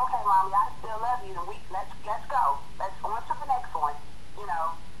like, okay, Mommy, I still love you, and let's go. Let's go on to the next one. You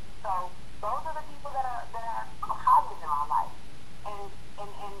know, so those are the people that are positive in my life. And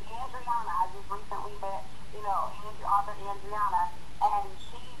Andriana, I just recently met, you know, author Andriana, and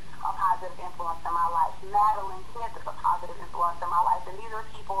she's a positive influence in my life. Madeline Smith is a positive influence in my life. And these are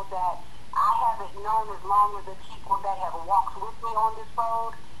people that I haven't known as long as the people that have walked with me on this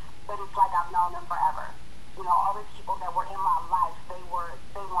road, but it's like I've known them forever. You know, all the people that were in my life, they weren't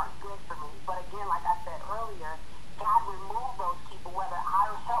good for me. But again, like I said earlier, God removed those people, whether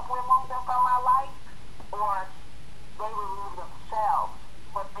I helped remove them from my life or they removed themselves.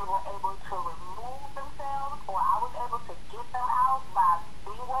 But they were able to remove themselves, or I was able to get them out by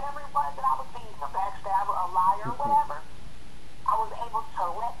being whatever it was that I was being, a backstabber, a liar, whatever. I was able to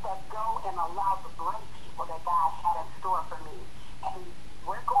let that go and allow the great people that God had in store for me. And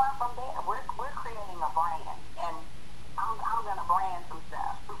we're going from there. We're creating a brand, and I'm gonna brand some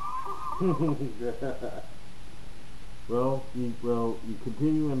stuff. Well, you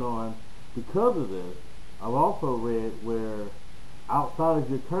continuing on. because of this, I've also read where outside of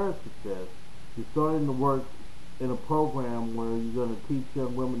your current success, you're starting to work in a program where you're going to teach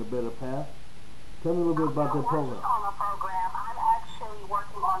young women a better path. Tell me a little bit about that program. On a program, I'm actually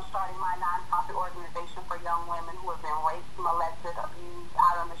working on starting my nonprofit organization for young women who have been raped, molested, abused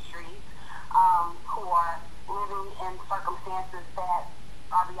out on the streets, who are living in circumstances that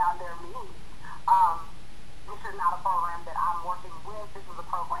are beyond their means. This is not a program that I'm working with. This is a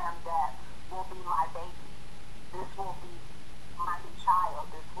program that will be my baby. This will be my new child.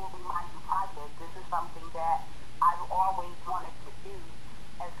 This will be my new project. This is something that I've always wanted to do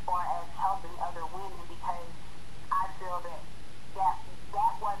as far as helping other women, because I feel that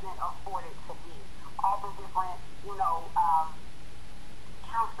that wasn't afforded to me. All the different,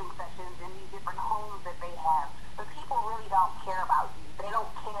 counseling sessions in these different homes that they have. But people really don't care about you. They don't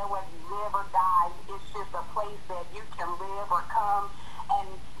care whether you live or die. It's just a place that you can live or come,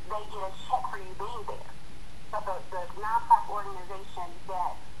 and they get a check for you being there. So the nonprofit organization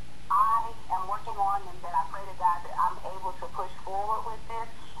that I am working on, and that I pray to God that I'm able to push forward with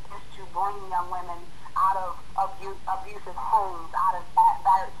this, is to bring young women out of abusive homes, out of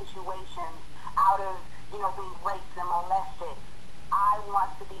bad situations, out of being raped and molested. I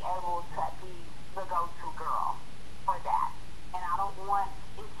want to be able to be the go-to girl for that. And I don't want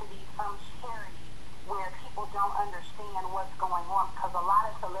it to be some charity where people don't understand what's going on, because a lot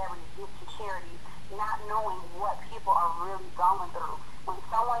of celebrities give to charities not knowing what people are really going through. When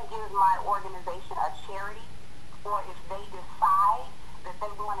someone gives my organization a charity, or if they decide that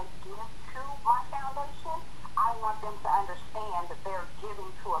they want to give to my foundation, I want them to understand that they're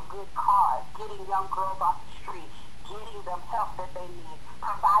giving to a good cause, getting young girls off the street, getting them help that they need,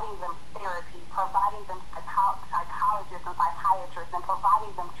 providing them therapy, providing them psychologists and psychiatrists, and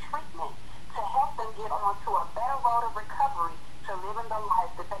providing them treatment to help them get onto a better road of recovery to living the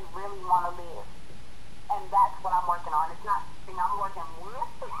life that they really want to live. And that's what I'm working on. It's not something I'm working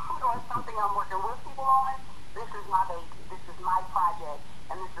with or something I'm working with people on. This is my baby. This is my project.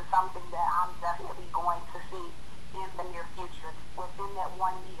 And this is something that I'm definitely going to see in the near future, within that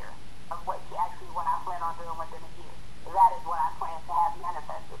 1 year of what I plan on doing within a year. That is what I plan to have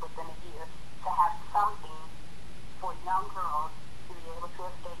manifested within a year, to have something for young girls to be able to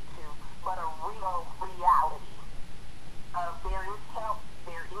escape to, but a real reality of there is help,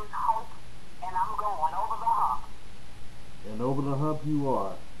 there is hope, and I'm going over the hump. And over the hump you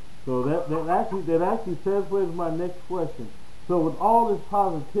are. So that actually segues my next question. So with all this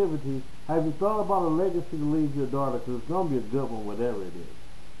positivity, have you thought about a legacy to leave your daughter? Because it's going to be a good one, whatever it is.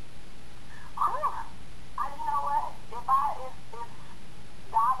 You know what? If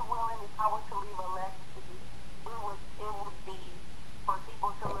God willing, if I were to leave a legacy, it would be for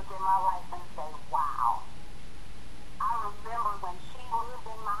people to look at my life and say, wow. I remember when she lived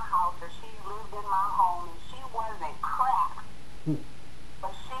in my house, or she lived in my home, and she wasn't cracked.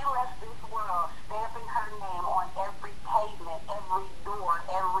 But she left this world stamping her name on every pavement, every door,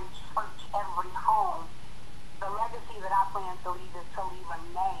 every church, every home. The legacy that I plan to leave is to leave a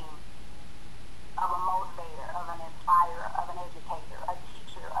name of a motivator, of an inspirer, of an educator, a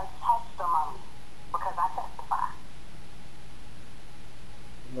teacher, a testimony, because I testify.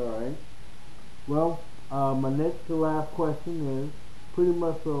 All right. Well, my next to last question is pretty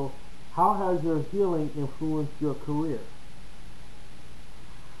much so, how has your healing influenced your career?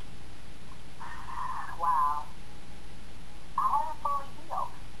 Wow. I haven't fully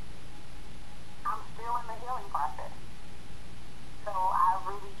healed. I'm still in the healing process. So I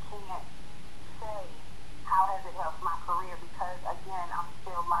really can't say how has it helped my career, because again, I'm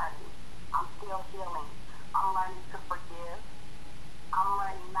still learning. I'm still healing. I'm learning to forgive. I'm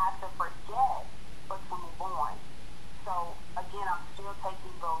learning not to forget, but to move on. So again, I'm still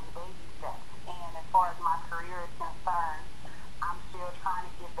taking those baby steps. And as far as my career is concerned, I'm still trying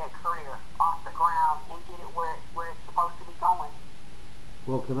to get that career off the ground and get it where it's supposed to be going.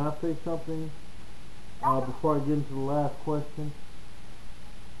 Well, can I say something before I get into the last question?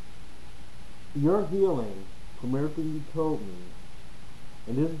 Your healing, from everything you told me,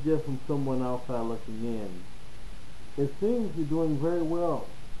 and this is just from someone outside looking in, it seems you're doing very well.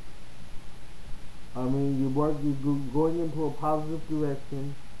 I mean, you're going into a positive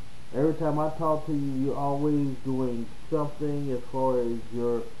direction. Every time I talk to you, you're always doing something as far as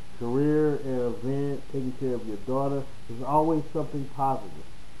your career and event, taking care of your daughter. There's always something positive.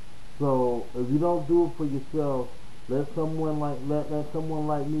 So if you don't do it for yourself, let someone like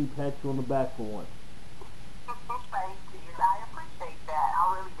me pat you on the back for once. Thank you. I appreciate that.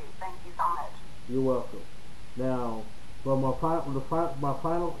 I really do. Thank you so much. You're welcome. Now, but my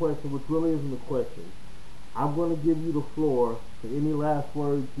final question, which really isn't a question, I'm going to give you the floor for any last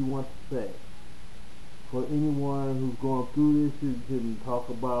words you want to say. For anyone who's going through this, you can talk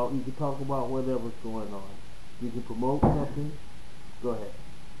about whatever's going on. You can promote something. Go ahead.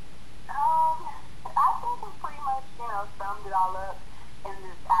 I think we pretty much, summed it all up in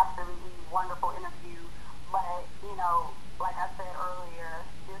this absolutely wonderful interview. But, like I said earlier,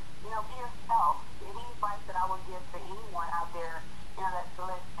 just, be yourself. Any advice that I would give to anyone out there, that's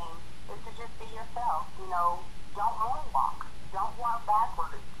listening, is to just be yourself. Don't moonwalk. Don't walk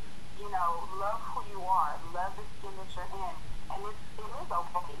backwards. Love who you are. Love the skin that you're in. And it is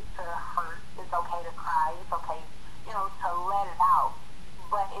okay to hurt. It's okay to cry. It's okay, to let it out.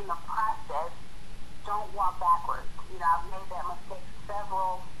 But in the process, don't walk backwards. I've made that mistake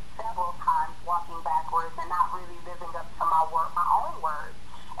several times, walking backwards and not really living up to my own words,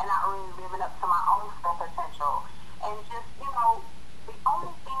 and not really living up to my own full potential. And just, the only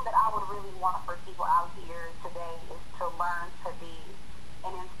thing that I would really want for people out here today is to learn to be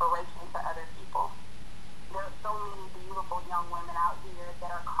an inspiration to other people. There are so many beautiful young women out here that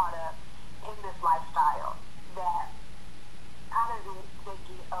are caught up in this lifestyle that how does they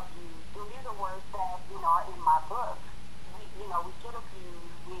get abused? And these are words that, are in my book. We get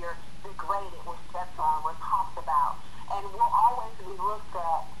abused, we're degraded, we're stepped on, we're talked about, and we'll always be looked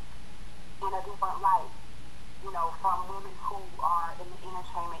at in a different light. From women who are in the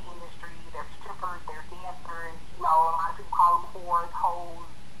entertainment industry, they're strippers, they're dancers, a lot of people call them whores, hoes,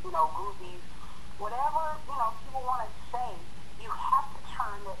 groupies, whatever, people want to say, you have to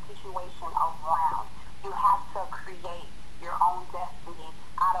turn that situation around. You have to create your own destiny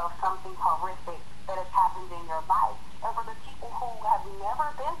out of something horrific that has happened in your life. And for the people who have never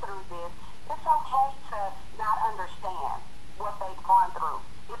been through this, it's okay to not understand what they've gone through.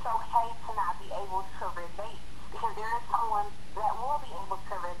 It's okay to not be able to relate, because there is someone that will be able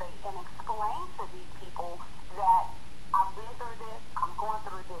to relate and explain to these people that I've been through this, I'm going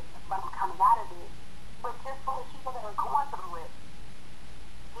through this, but I'm coming out of this. But just for the people that are going through it,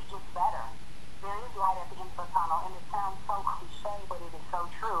 it gets better. There is light at the end of the tunnel, and it sounds so cliche, but it is so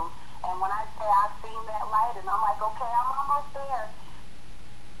true. And when I say I've seen that light, and I'm like, okay, I'm almost there.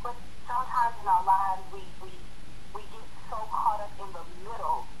 But sometimes in our lives, we get so caught up in the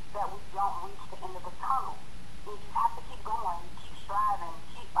middle that we don't reach the end of the tunnel. And you have to keep going, keep striving,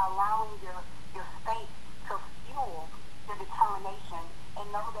 keep allowing your faith to fuel your determination, and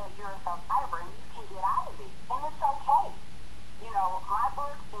know that you're a survivor and you can get out of it. And it's okay. My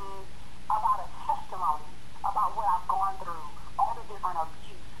book is about a testimony about what I've gone through, all the different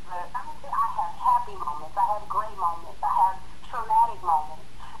abuse. I have happy moments, I have great moments, I have traumatic moments.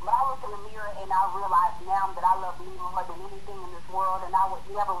 But I look in the mirror and I realize now that I love me more than anything in this world, and I would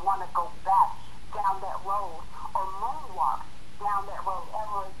never want to go back down that road or moonwalk down that road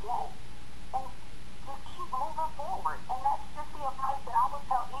ever again. And just keep moving forward. And that's just the advice that I would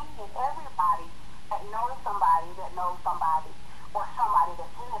tell any and everybody that knows somebody or somebody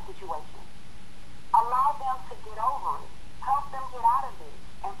that's in a situation. Allow them to get over it. Help them get out of it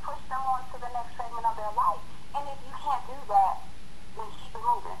and push them on to the next segment of their life. And if you can't do that, then keep it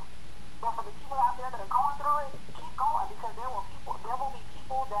moving. But for the people out there that are going through it, keep going, because there will be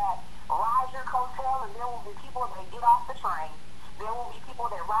people that ride your coattail, and there will be people that get off the train. There will be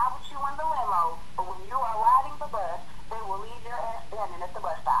people that ride with you in the limo, but when you are riding the bus, they will leave your ass standing at the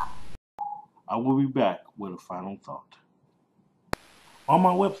bus stop. I will be back with a final thought. On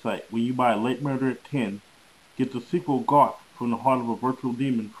my website, when you buy Late Murder at 10, get the sequel Garth from the Heart of a Virtual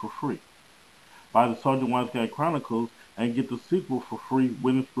Demon for free. Buy the Sergeant Wise Guy Chronicles and get the sequel for free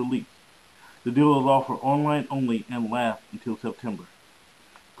when it's released. The deal is offered online only and lasts until September.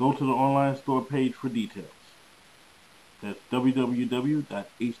 Go to the online store page for details. That's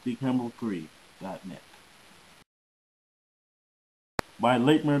www.hdcampbell3.net. Buy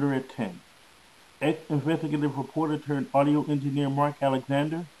Late Murder at 10. Ex-investigative reporter turned audio engineer Mark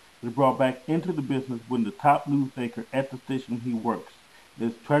Alexander is brought back into the business when the top news anchor at the station he works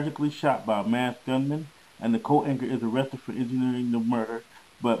is tragically shot by a masked gunman, and the co-anchor is arrested for engineering the murder,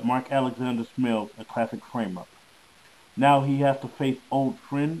 but Mark Alexander smells a classic frame-up. Now he has to face old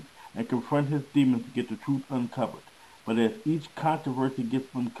friends and confront his demons to get the truth uncovered. But as each controversy gets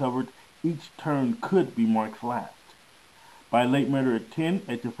uncovered, each turn could be Mark's last. Buy Late Murder at 10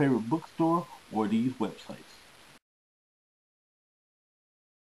 at your favorite bookstore or these websites.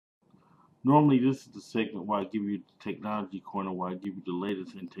 Normally this is the segment where I give you the technology corner, where I give you the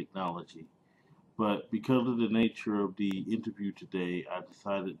latest in technology. But because of the nature of the interview today, I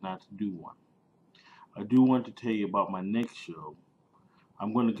decided not to do one. I do want to tell you about my next show.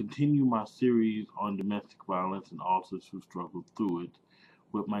 I'm going to continue my series on domestic violence and officers who struggle through it,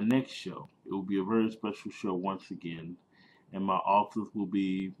 with my next show. It will be a very special show once again, and my authors will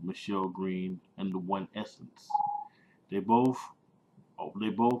be Michelle Green and the One Essence. They both they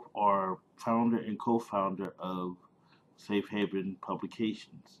both are founder and co-founder of Safe Haven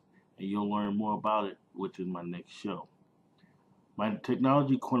Publications, and you'll learn more about it within my next show. My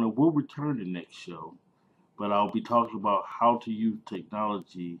technology corner will return the next show, but I'll be talking about how to use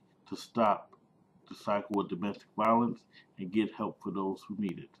technology to stop the cycle of domestic violence and get help for those who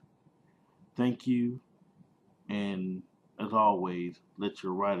need it. Thank you, and as always, let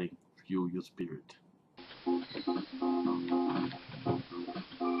your writing fuel your spirit.